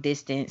long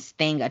distance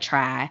thing a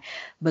try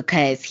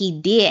because he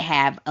did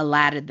have a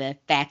lot of the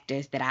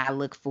factors that I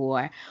look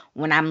for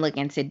when I'm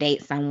looking to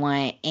date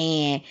someone.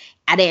 And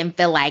I didn't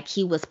feel like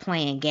he was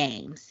playing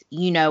games.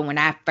 You know, when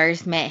I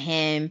first met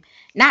him,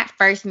 not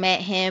first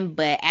met him,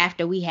 but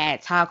after we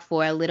had talked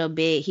for a little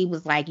bit, he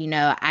was like,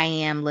 I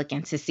am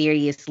looking to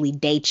seriously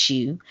date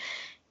you,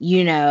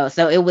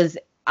 so it was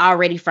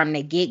already from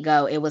the get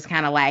go, it was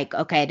kind of like,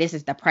 okay, this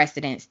is the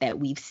precedence that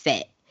we've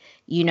set.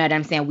 You know what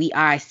I'm saying? We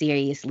are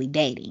seriously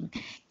dating.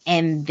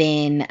 And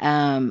then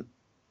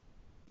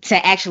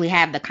to actually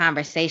have the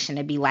conversation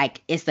to be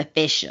like, it's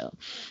official.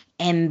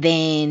 And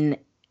then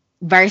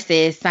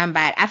versus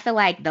somebody, I feel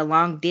like the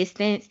long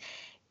distance,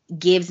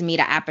 gives me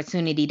the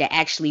opportunity to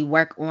actually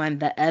work on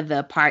the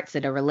other parts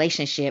of the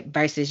relationship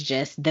versus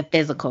just the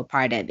physical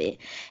part of it.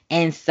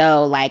 And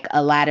so, like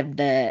a lot of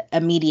the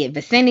immediate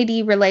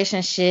vicinity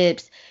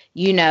relationships,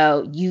 you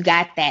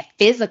got that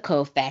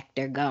physical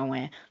factor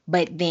going,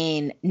 but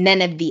then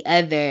none of the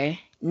other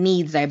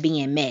needs are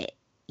being met.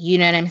 You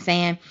know what I'm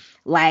saying?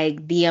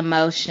 Like the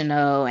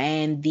emotional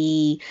and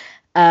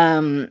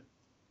um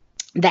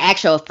the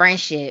actual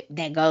friendship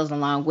that goes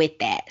along with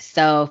that.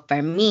 So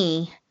for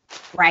me,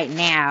 right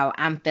now,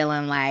 I'm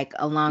feeling like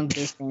a long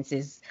distance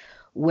is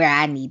where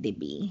I need to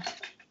be.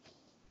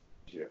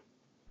 Yeah.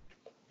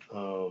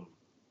 Um,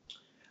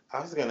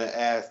 I was gonna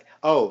ask.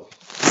 Oh,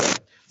 yeah.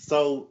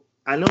 So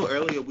I know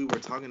earlier we were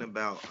talking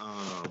about.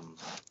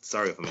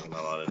 Sorry if I'm making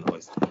a lot of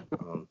noise.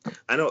 Um,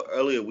 I know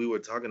earlier we were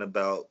talking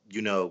about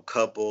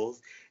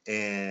couples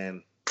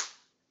and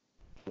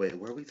wait,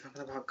 were we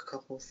talking about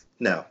couples?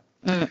 No.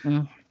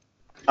 Mm-mm.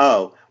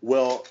 Oh,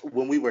 well,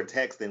 when we were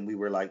texting, we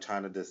were like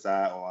trying to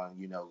decide on,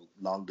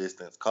 long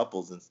distance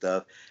couples and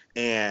stuff.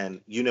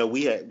 And,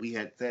 we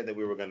had said that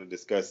we were going to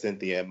discuss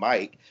Cynthia and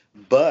Mike,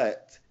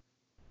 but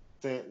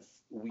since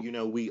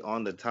we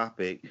on the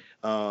topic,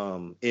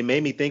 it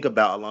made me think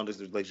about a long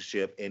distance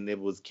relationship, and it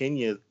was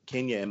Kenya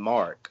and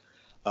Mark.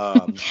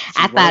 I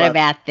She's one of thought my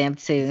about them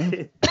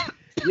too.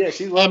 yeah,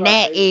 she's one of And my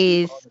that favorite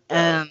people on is the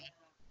show.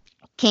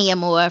 Kenya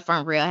Moore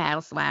from Real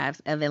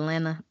Housewives of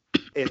Atlanta.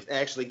 It's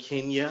actually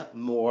Kenya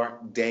Moore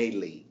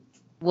Daly.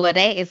 Well,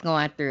 that is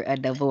going through a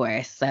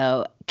divorce.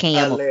 So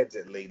Kenya Moore.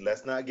 Allegedly.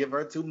 Let's not give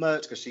her too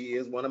much because she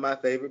is one of my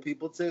favorite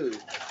people too.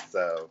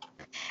 So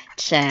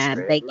Child,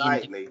 tread they getting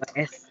lightly.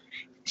 divorced.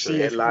 She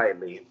Tread is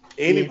lightly.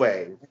 she is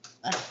Anyway,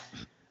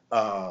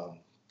 um,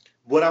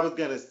 what I was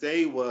gonna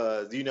say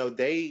was,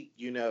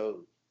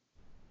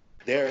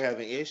 they're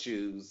having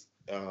issues,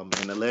 and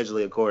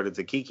allegedly, according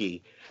to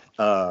Kiki,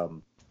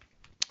 um,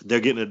 they're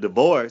getting a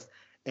divorce,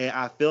 and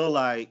I feel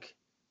like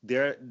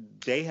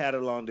they had a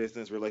long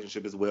distance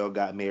relationship as well,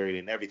 got married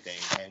and everything,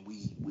 and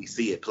we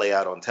see it play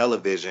out on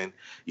television.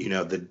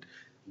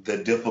 The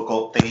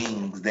difficult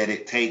things that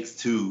it takes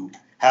to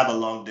have a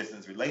long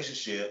distance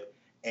relationship,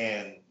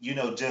 and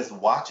just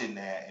watching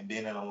that and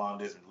being in a long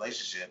distance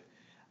relationship,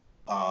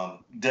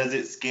 does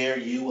it scare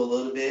you a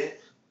little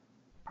bit?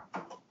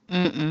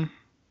 Mm-mm.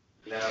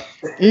 No.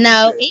 She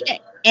No, said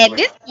at that.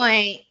 this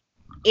point,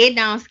 it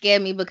don't scare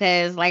me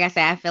because, like I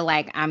said, I feel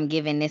like I'm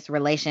giving this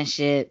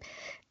relationship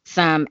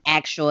some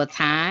actual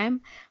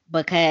time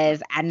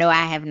because I know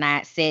I have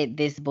not said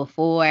this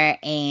before,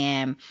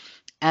 and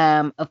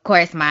of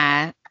course,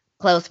 my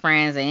close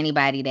friends or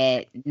anybody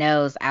that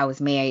knows I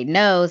was married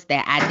knows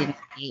that I didn't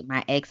date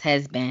my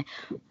ex-husband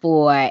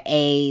for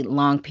a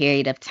long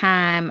period of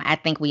time. I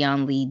think we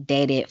only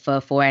dated for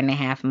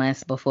 4.5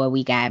 months before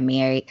we got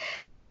married.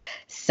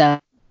 So,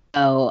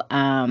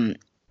 and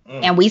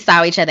Mm. we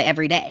saw each other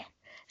every day.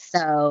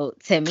 So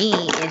to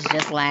me, it's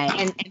just like,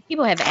 and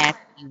people have asked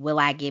me, will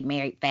I get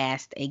married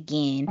fast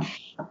again?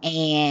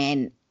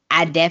 And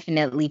I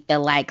definitely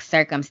feel like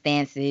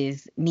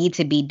circumstances need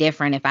to be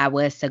different if I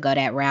was to go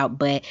that route.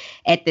 But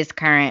at this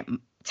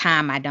current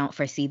time, I don't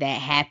foresee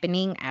that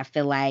happening. I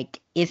feel like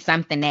it's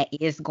something that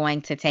is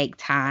going to take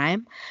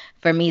time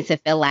for me to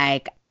feel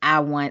like I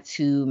want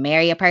to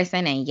marry a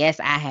person. And yes,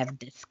 I have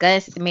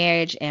discussed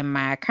marriage in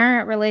my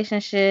current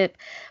relationship,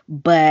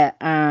 but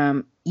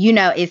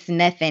it's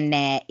nothing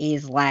that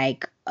is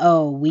like,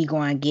 oh, we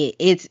going to get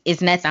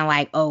it's nothing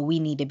like, oh, we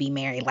need to be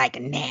married like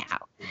now.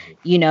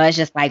 It's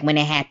just like when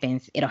it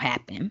happens, it'll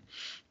happen.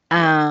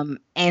 Yeah.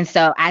 And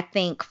so I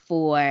think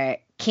for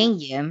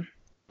Kenya,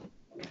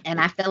 and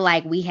I feel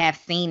like we have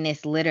seen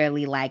this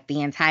literally like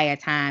the entire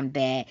time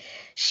that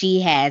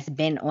she has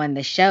been on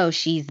the show,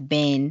 she's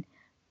been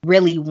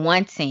really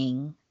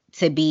wanting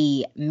to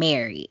be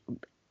married.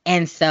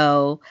 And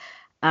so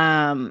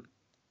um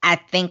I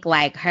think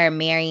like her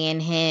marrying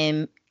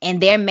him,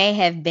 and there may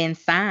have been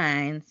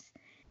signs,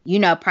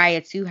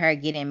 prior to her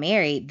getting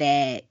married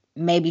that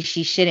maybe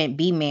she shouldn't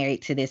be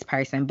married to this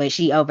person, but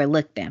she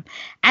overlooked them.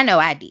 I know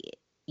I did.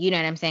 You know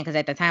what I'm saying? Because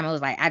at the time I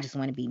was like, I just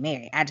want to be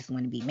married. I just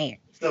want to be married.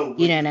 So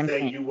You would know you what I'm say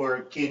saying? you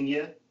were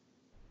Kenya?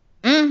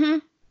 Mm-hmm.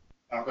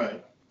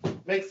 Okay.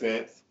 Makes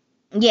sense.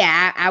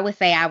 Yeah, I would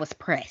say I was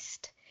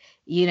pressed.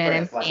 You know what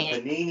I'm Press like a saying?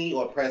 panini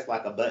or press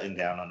like a button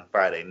down on a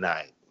Friday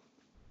night.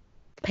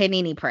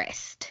 Panini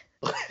pressed.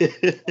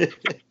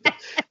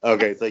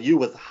 Okay, so you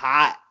was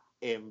hot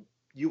and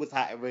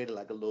ready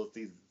like a Little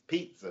Caesar's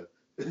pizza.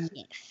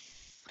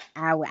 Yes.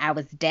 I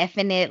was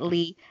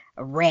definitely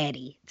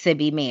ready to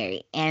be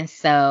married. And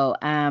so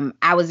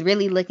I was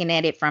really looking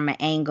at it from an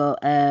angle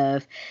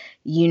of,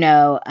 you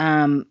know,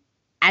 um,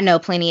 I know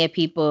plenty of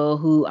people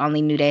who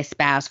only knew their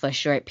spouse for a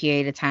short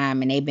period of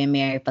time and they've been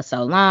married for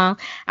so long.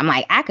 I'm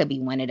like, I could be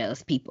one of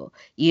those people.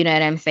 You know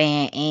what I'm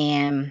saying?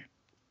 And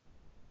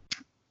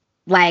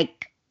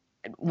like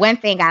one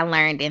thing I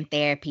learned in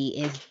therapy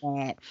is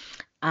that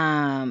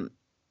um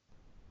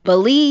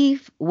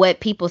believe what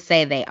people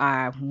say they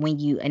are when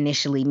you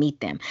initially meet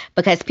them,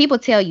 because people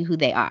tell you who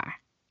they are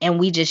and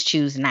we just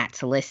choose not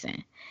to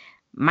listen.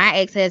 My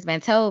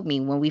ex-husband told me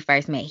when we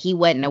first met he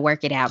wasn't a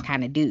work it out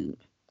kind of dude.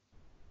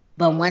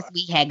 But Oh, once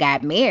we had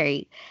got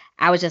married,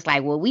 I was just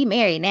like, well, we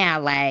married now.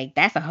 Like,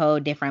 that's a whole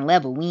different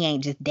level. We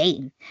ain't just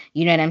dating.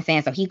 You know what I'm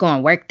saying? So he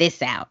gonna work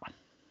this out.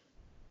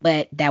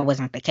 But that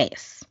wasn't the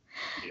case.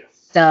 yes.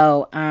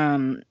 So,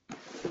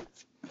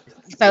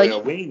 so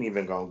Well, we ain't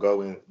even gonna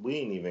go in. We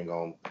ain't even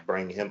gonna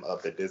bring him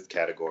up in this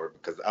category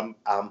because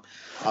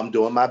I'm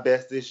doing my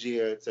best this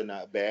year to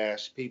not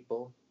bash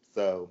people.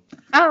 So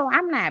oh,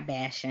 I'm not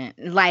bashing.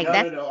 Like, no,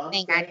 no, that's no. the I'm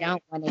thing I saying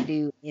don't want to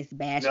do is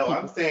bash no.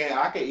 I'm people. saying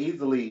I could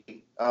easily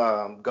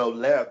go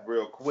left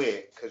real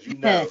quick because we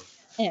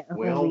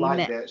don't We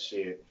like know. that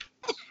shit.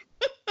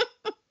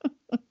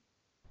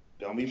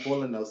 Don't be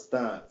pulling those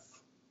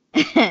stunts.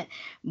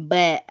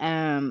 But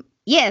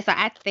yeah, so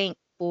I think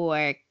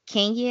for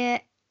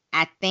Kenya,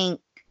 I think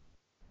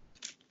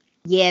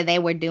yeah, they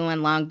were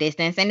doing long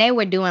distance and they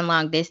were doing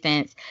long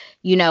distance,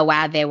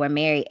 while they were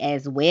married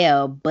as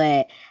well.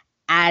 But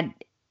I,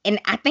 and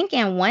I think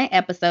in one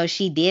episode,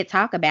 she did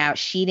talk about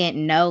she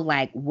didn't know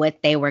like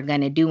what they were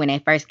going to do when they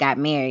first got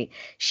married.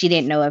 She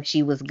didn't know if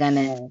she was going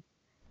to,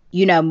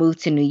 move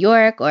to New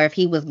York or if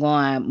he was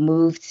going to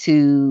move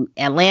to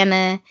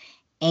Atlanta.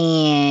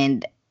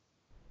 And,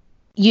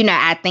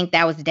 I think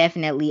that was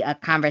definitely a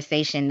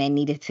conversation that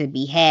needed to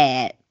be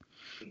had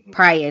Mhm.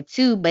 prior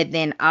to, but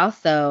then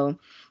also,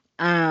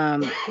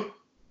 um,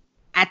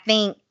 I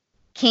think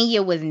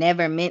Kenya was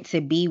never meant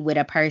to be with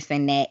a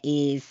person that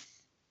is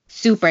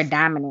super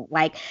dominant.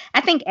 Like,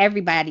 I think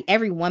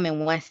every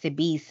woman wants to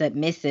be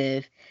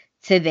submissive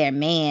to their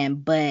man,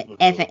 but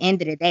at the Mhm.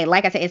 end of the day,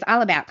 like I said, it's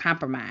all about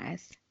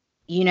compromise.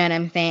 You know what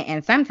I'm saying?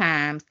 And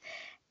sometimes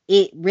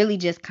it really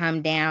just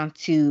come down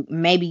to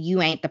maybe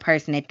you ain't the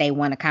person that they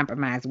want to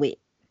compromise with.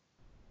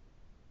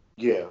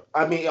 Yeah,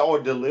 I mean, or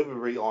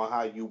delivery on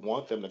how you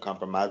want them to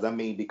compromise. I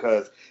mean,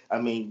 because I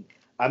mean,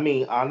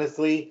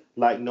 honestly,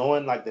 like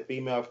knowing like the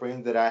female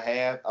friends that I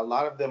have, a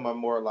lot of them are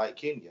more like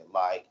Kenya.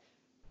 Like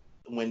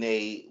when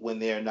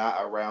they're not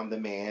around the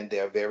man,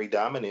 they're very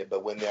dominant.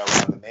 But when they're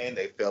around the man,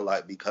 they feel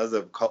like because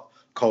of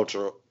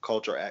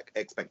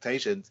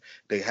expectations,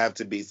 they have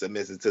to be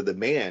submissive to the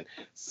man.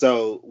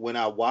 So when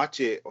I watch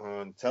it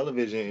on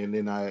television, and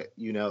then I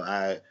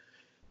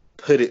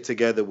put it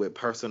together with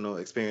personal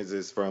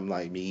experiences from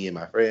like me and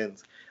my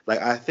friends,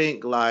 like I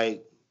think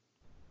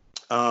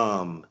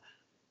um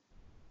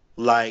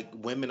like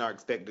women are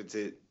expected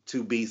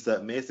to be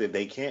submissive.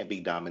 They can't be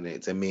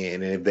dominant to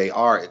men, and if they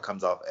are, it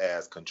comes off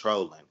as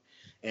controlling.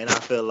 And I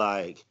feel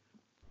like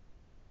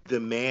the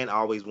man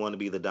always want to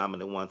be the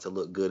dominant one to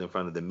look good in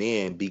front of the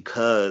men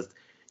because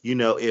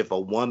if a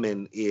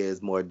woman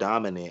is more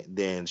dominant,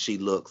 then she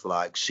looks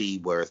like she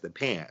wears the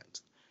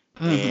pants.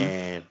 Hmm.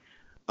 And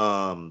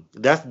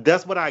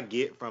that's what I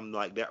get from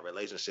like that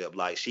relationship.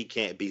 Like she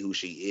can't be who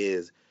she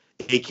is.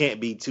 It can't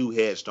be two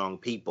headstrong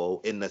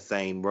people in the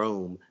same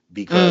room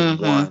because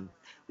Hmm.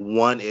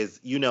 one is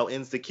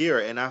insecure.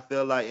 And I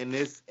feel like in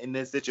this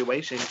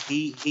situation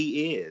he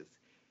is.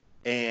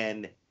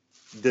 And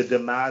the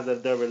demise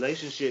of the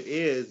relationship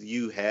is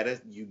you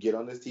get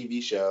on this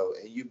TV show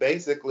and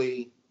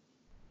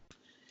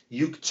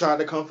you try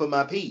to come for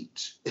my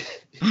peach.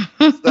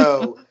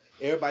 So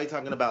everybody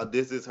talking about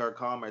this is her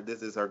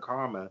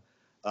karma.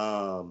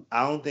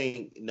 I don't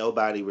think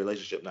nobody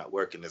relationship not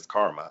working is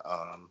karma.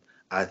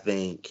 I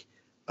think,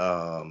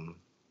 um,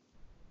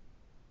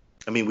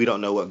 I mean, we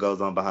don't know what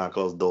goes on behind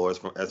closed doors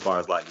from as far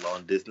as like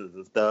long distance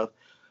and stuff.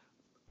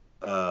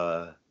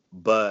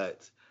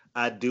 But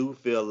I do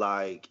feel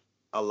like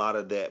a lot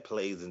of that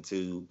plays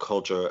into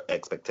culture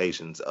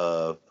expectations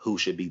of who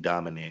should be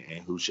dominant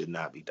and who should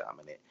not be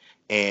dominant.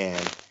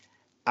 And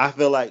I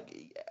feel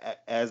like,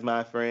 as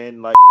my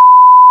friend, like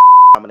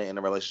dominant in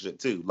a relationship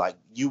too. Like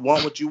you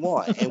want what you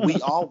want, and we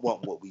all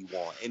want what we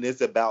want, and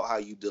it's about how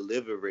you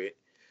deliver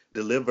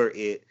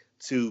it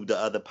to the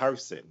other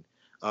person.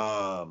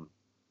 Um,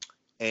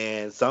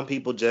 and some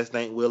people just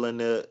ain't willing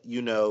to,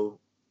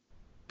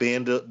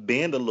 bend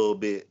a little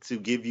bit to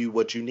give you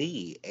what you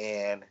need.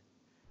 And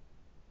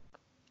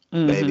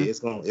baby, Hmm. it's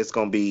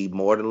gonna be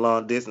more than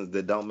long distance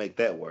that don't make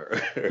that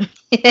work.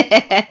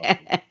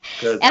 And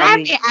Because I I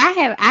mean, mean,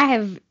 I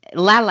have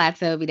Lala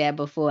told me that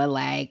before,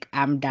 like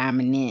I'm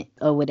dominant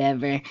or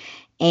whatever,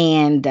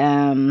 and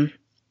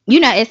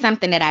it's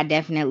something that I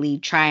definitely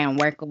try and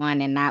work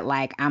on, and not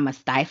like I'm a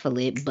stifle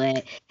it,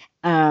 but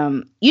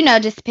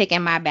just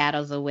picking my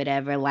battles or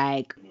whatever,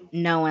 like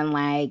knowing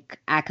like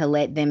I could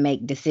let them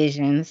make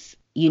decisions,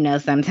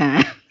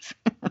 sometimes.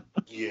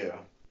 yeah,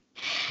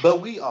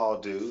 but we all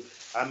do.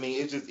 I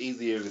mean, it's just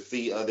easier to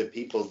see other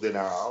people's than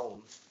our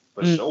own,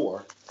 for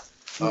sure.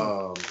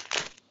 Mm. Um,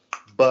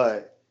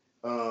 but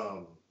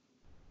um,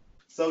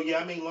 so yeah,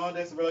 I mean, long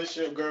distance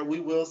relationship, girl, we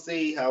will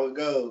see how it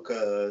goes.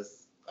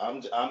 Cause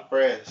I'm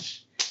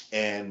fresh,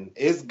 and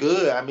it's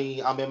good. I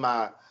mean,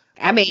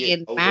 I I'm getting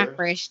mean, mine older.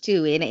 fresh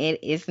too.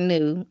 It's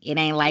new. It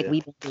ain't like Yeah,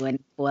 we've been doing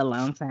it for a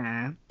long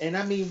time. and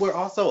I mean, we're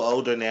also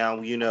older now,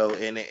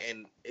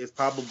 and it's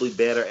probably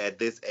better at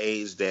this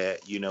age that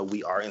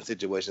we are in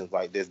situations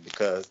like this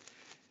because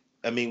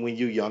I mean, when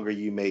you're younger,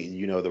 you make,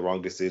 the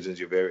wrong decisions.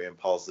 You're very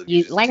impulsive. You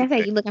You just like do I said,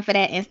 things. you looking for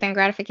that instant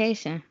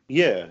gratification.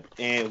 Yeah,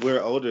 and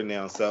we're older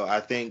now, so I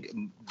think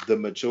the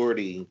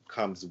maturity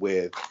comes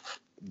with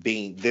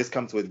being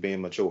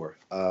mature.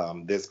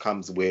 This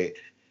comes with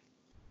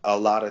a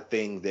lot of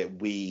things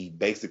that we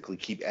basically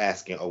keep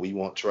asking. Oh, we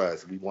want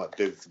trust, we want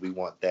this, we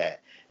want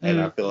that, and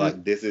I feel Hmm.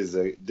 like this is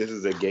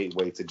a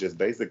gateway to just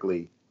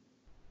basically,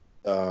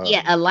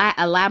 Yeah, um, a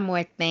lot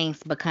more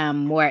things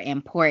become more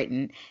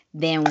important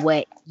than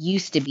what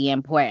used to be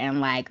important.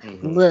 Like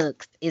mhm,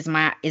 looks, is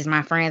my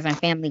friends and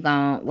family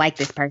gonna like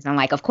this person?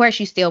 Like, of course,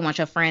 you still want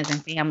your friends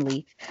and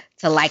family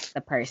to like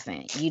the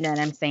person. You know what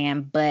I'm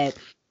saying? But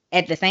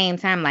at the same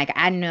time, like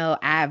I know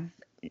I've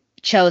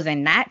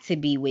chosen not to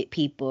be with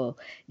people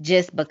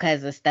just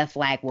because of stuff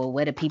like, well,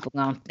 what are people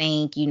gonna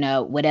think?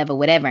 Whatever,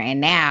 whatever.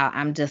 And now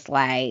I'm just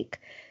like,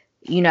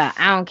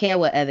 I don't care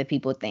what other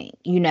people think.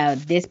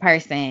 This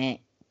person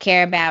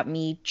care about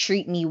me,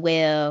 treat me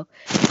well.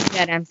 You know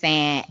what I'm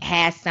saying?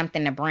 Has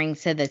something to bring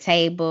to the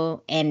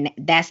table, and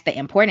that's the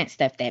important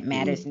stuff that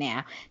matters mhm,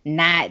 now.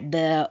 Not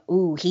the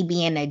ooh, he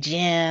be in the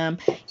gym.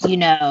 He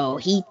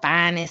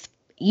fine as.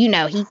 He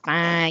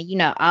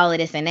fine. All of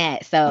this and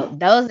that. So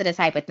those are the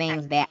type of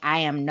things that I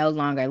am no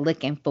longer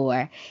looking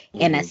for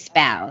in a mhm,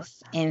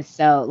 spouse. And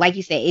so, like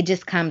you said, it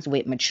just comes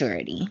with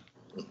maturity.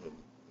 mhm.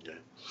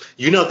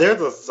 Yeah.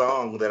 There's a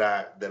song that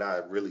I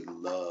really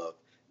love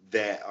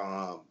that,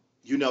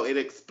 it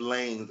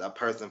explains a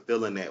person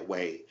feeling that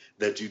way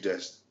that you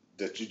just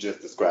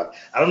described.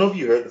 I don't know if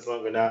you heard the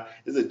song or not.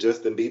 It's a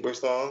Justin Bieber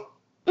song.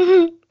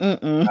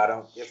 Mm-mm. I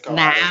don't. It's called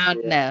Nah, I Don't I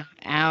don't Care. know.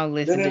 I don't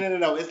No, listen no, to. no, no,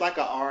 no. It's like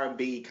a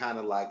R&B kind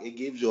of, like, it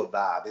gives you a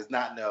vibe. It's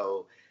not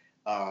no.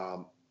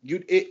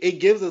 It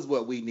gives us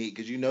what we need,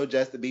 because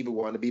Justin Bieber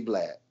want to be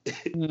black,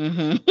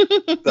 Hmm.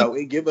 so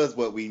it give us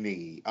what we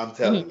need. I'm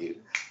telling you.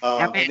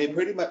 I'm gonna have And to it look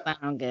pretty much. the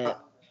song Huh?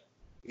 up.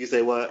 You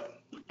say what?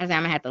 I said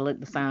I'm gonna have to look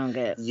the song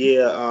up.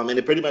 Yeah, and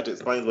it pretty much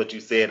explains what you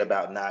said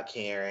about not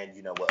caring,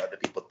 what other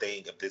people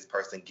think. If this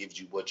person gives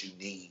you what you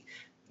need,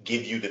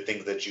 give you the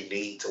things that you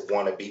need to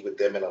want to be with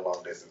them in a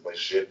long distance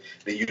relationship,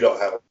 then you don't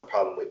have a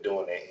problem with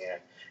doing that.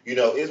 And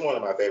it's one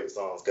of my favorite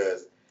songs,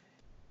 because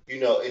in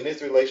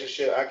this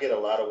relationship, I get a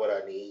lot of what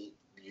I need.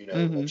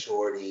 Hmm.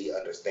 Maturity,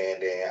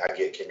 understanding. I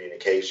get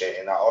communication,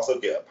 and I also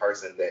get a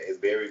person that is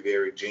very,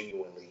 very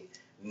genuinely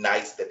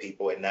nice to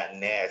people and not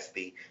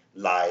nasty,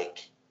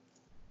 like,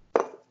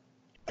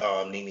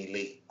 Nene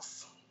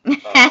Leaks.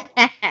 Um,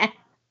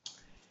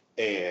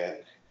 and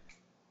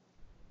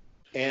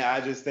and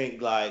I just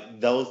think, like,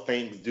 those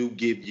things do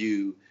give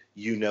you,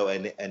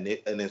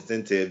 an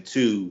incentive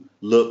to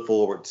look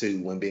forward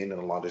to when being in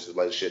a long distance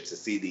relationship, to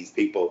see these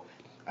people.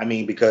 I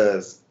mean,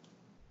 because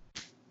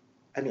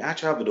I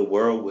travel the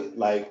world with,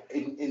 like,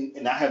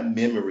 and I have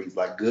memories,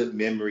 like good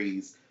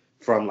memories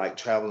from, like,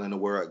 traveling the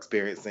world,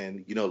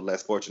 experiencing,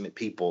 less fortunate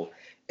people.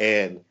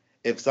 And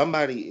if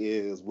somebody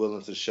is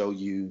willing to show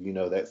you,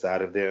 that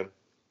side of them,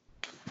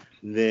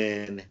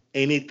 then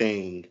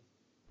anything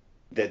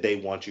that they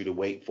want you to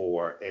wait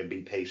for and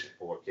be patient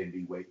for can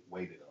be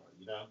waited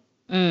on.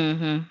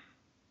 Hmm.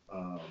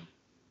 Um,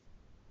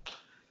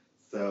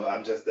 so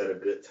I'm just at a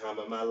good time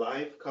in my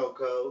life,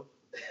 Coco.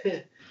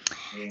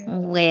 And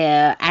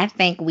Well, I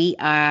think we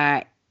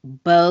are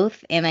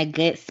both in a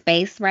good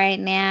space right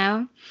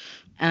now.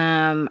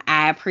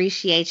 I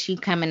appreciate you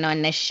coming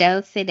on the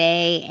show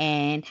today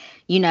and,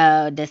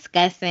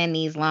 discussing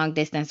these long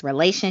distance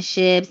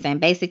relationships and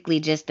basically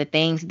just the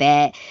things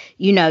that,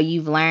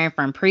 you've learned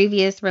from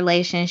previous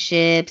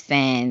relationships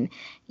and,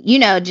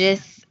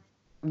 just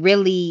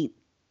really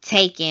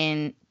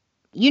taking,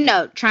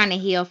 trying to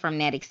heal from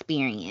that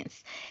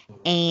experience.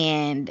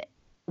 And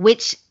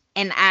which,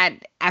 and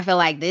I feel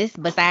like this,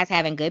 besides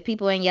having good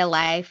people in your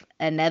life,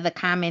 another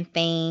common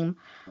theme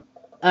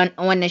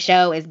on the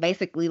show is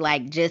basically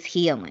like just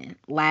healing.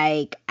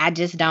 Like I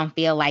just don't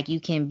feel like you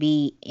can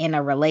be in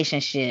a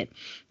relationship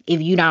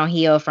if you don't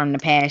heal from the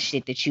past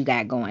shit that you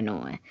got going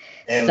on.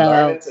 and So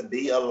learning to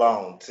be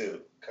alone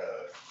too,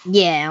 cause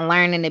yeah, and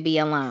learning to be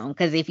alone.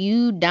 Because if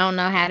you don't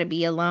know how to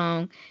be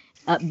alone,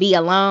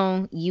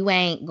 you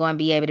ain't gonna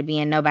be able to be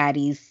in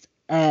nobody's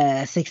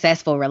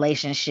successful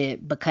relationship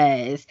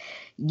because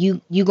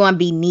you gonna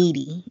be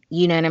needy.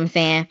 You know what I'm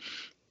saying?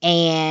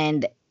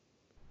 And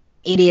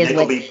it is they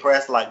gonna what. be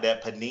pressed like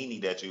that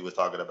panini that you was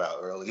talking about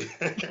earlier.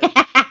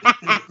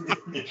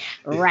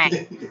 Right.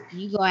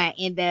 You gonna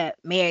end up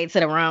married to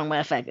the wrong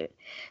motherfucker.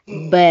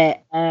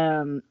 But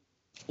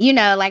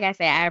like I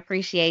said, I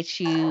appreciate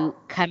you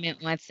coming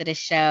onto the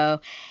show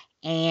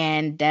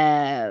and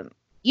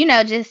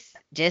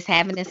just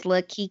having this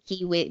little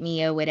kiki with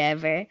me or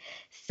whatever.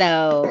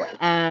 So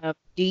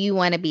do you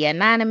want to be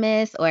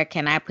anonymous or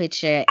can I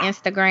put your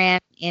Instagram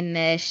in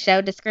the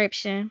show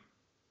description?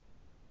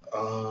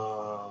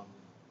 um,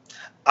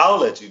 I'll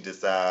let you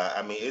decide.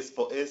 I mean,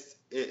 it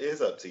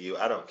is up to you.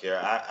 I don't care.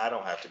 I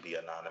don't have to be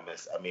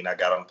anonymous. I mean, I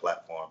got on the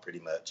platform pretty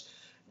much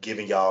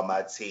giving y'all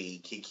my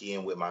tea,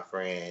 kikiing with my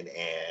friend,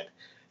 and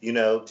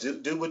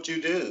do what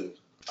you do.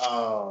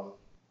 Um,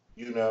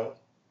 you know,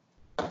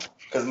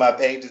 Because my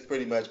page is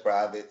pretty much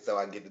private, so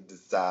I get to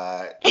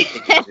decide,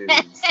 pick and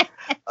choose.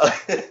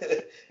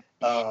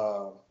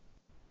 um,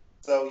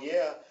 so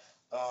yeah,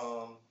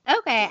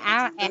 Okay, it's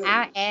I'll good.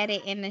 I'll add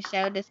it in the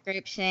show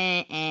description,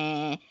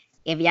 and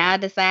if y'all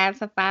decide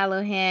to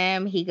follow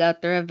him, he go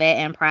through a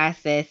vetting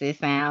process. It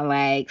sound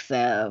like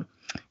so,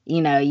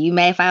 you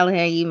may follow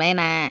him, you may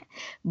not,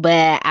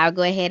 but I'll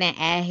go ahead and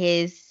add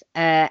his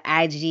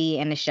IG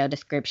in the show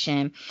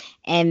description,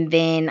 and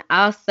then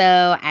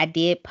also I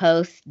did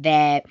post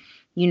that.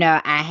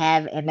 I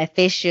have an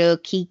official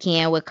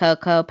Kikiing with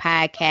Coco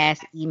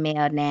podcast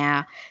email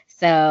now.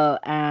 So,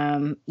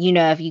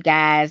 if you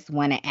guys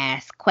want to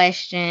ask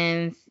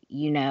questions,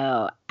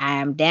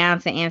 I'm down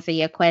to answer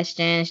your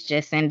questions.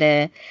 Just send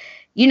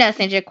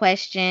your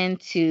question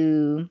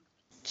to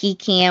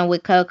Kikian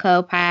with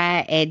Coco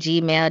Pie at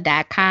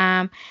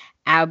gmail.com.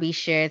 I'll be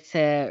sure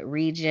to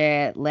read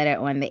your letter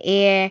on the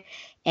air.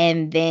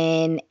 And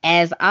then,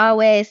 as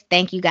always,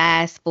 thank you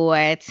guys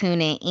for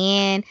tuning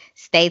in.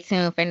 Stay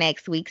tuned for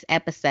next week's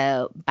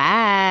episode.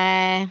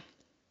 Bye.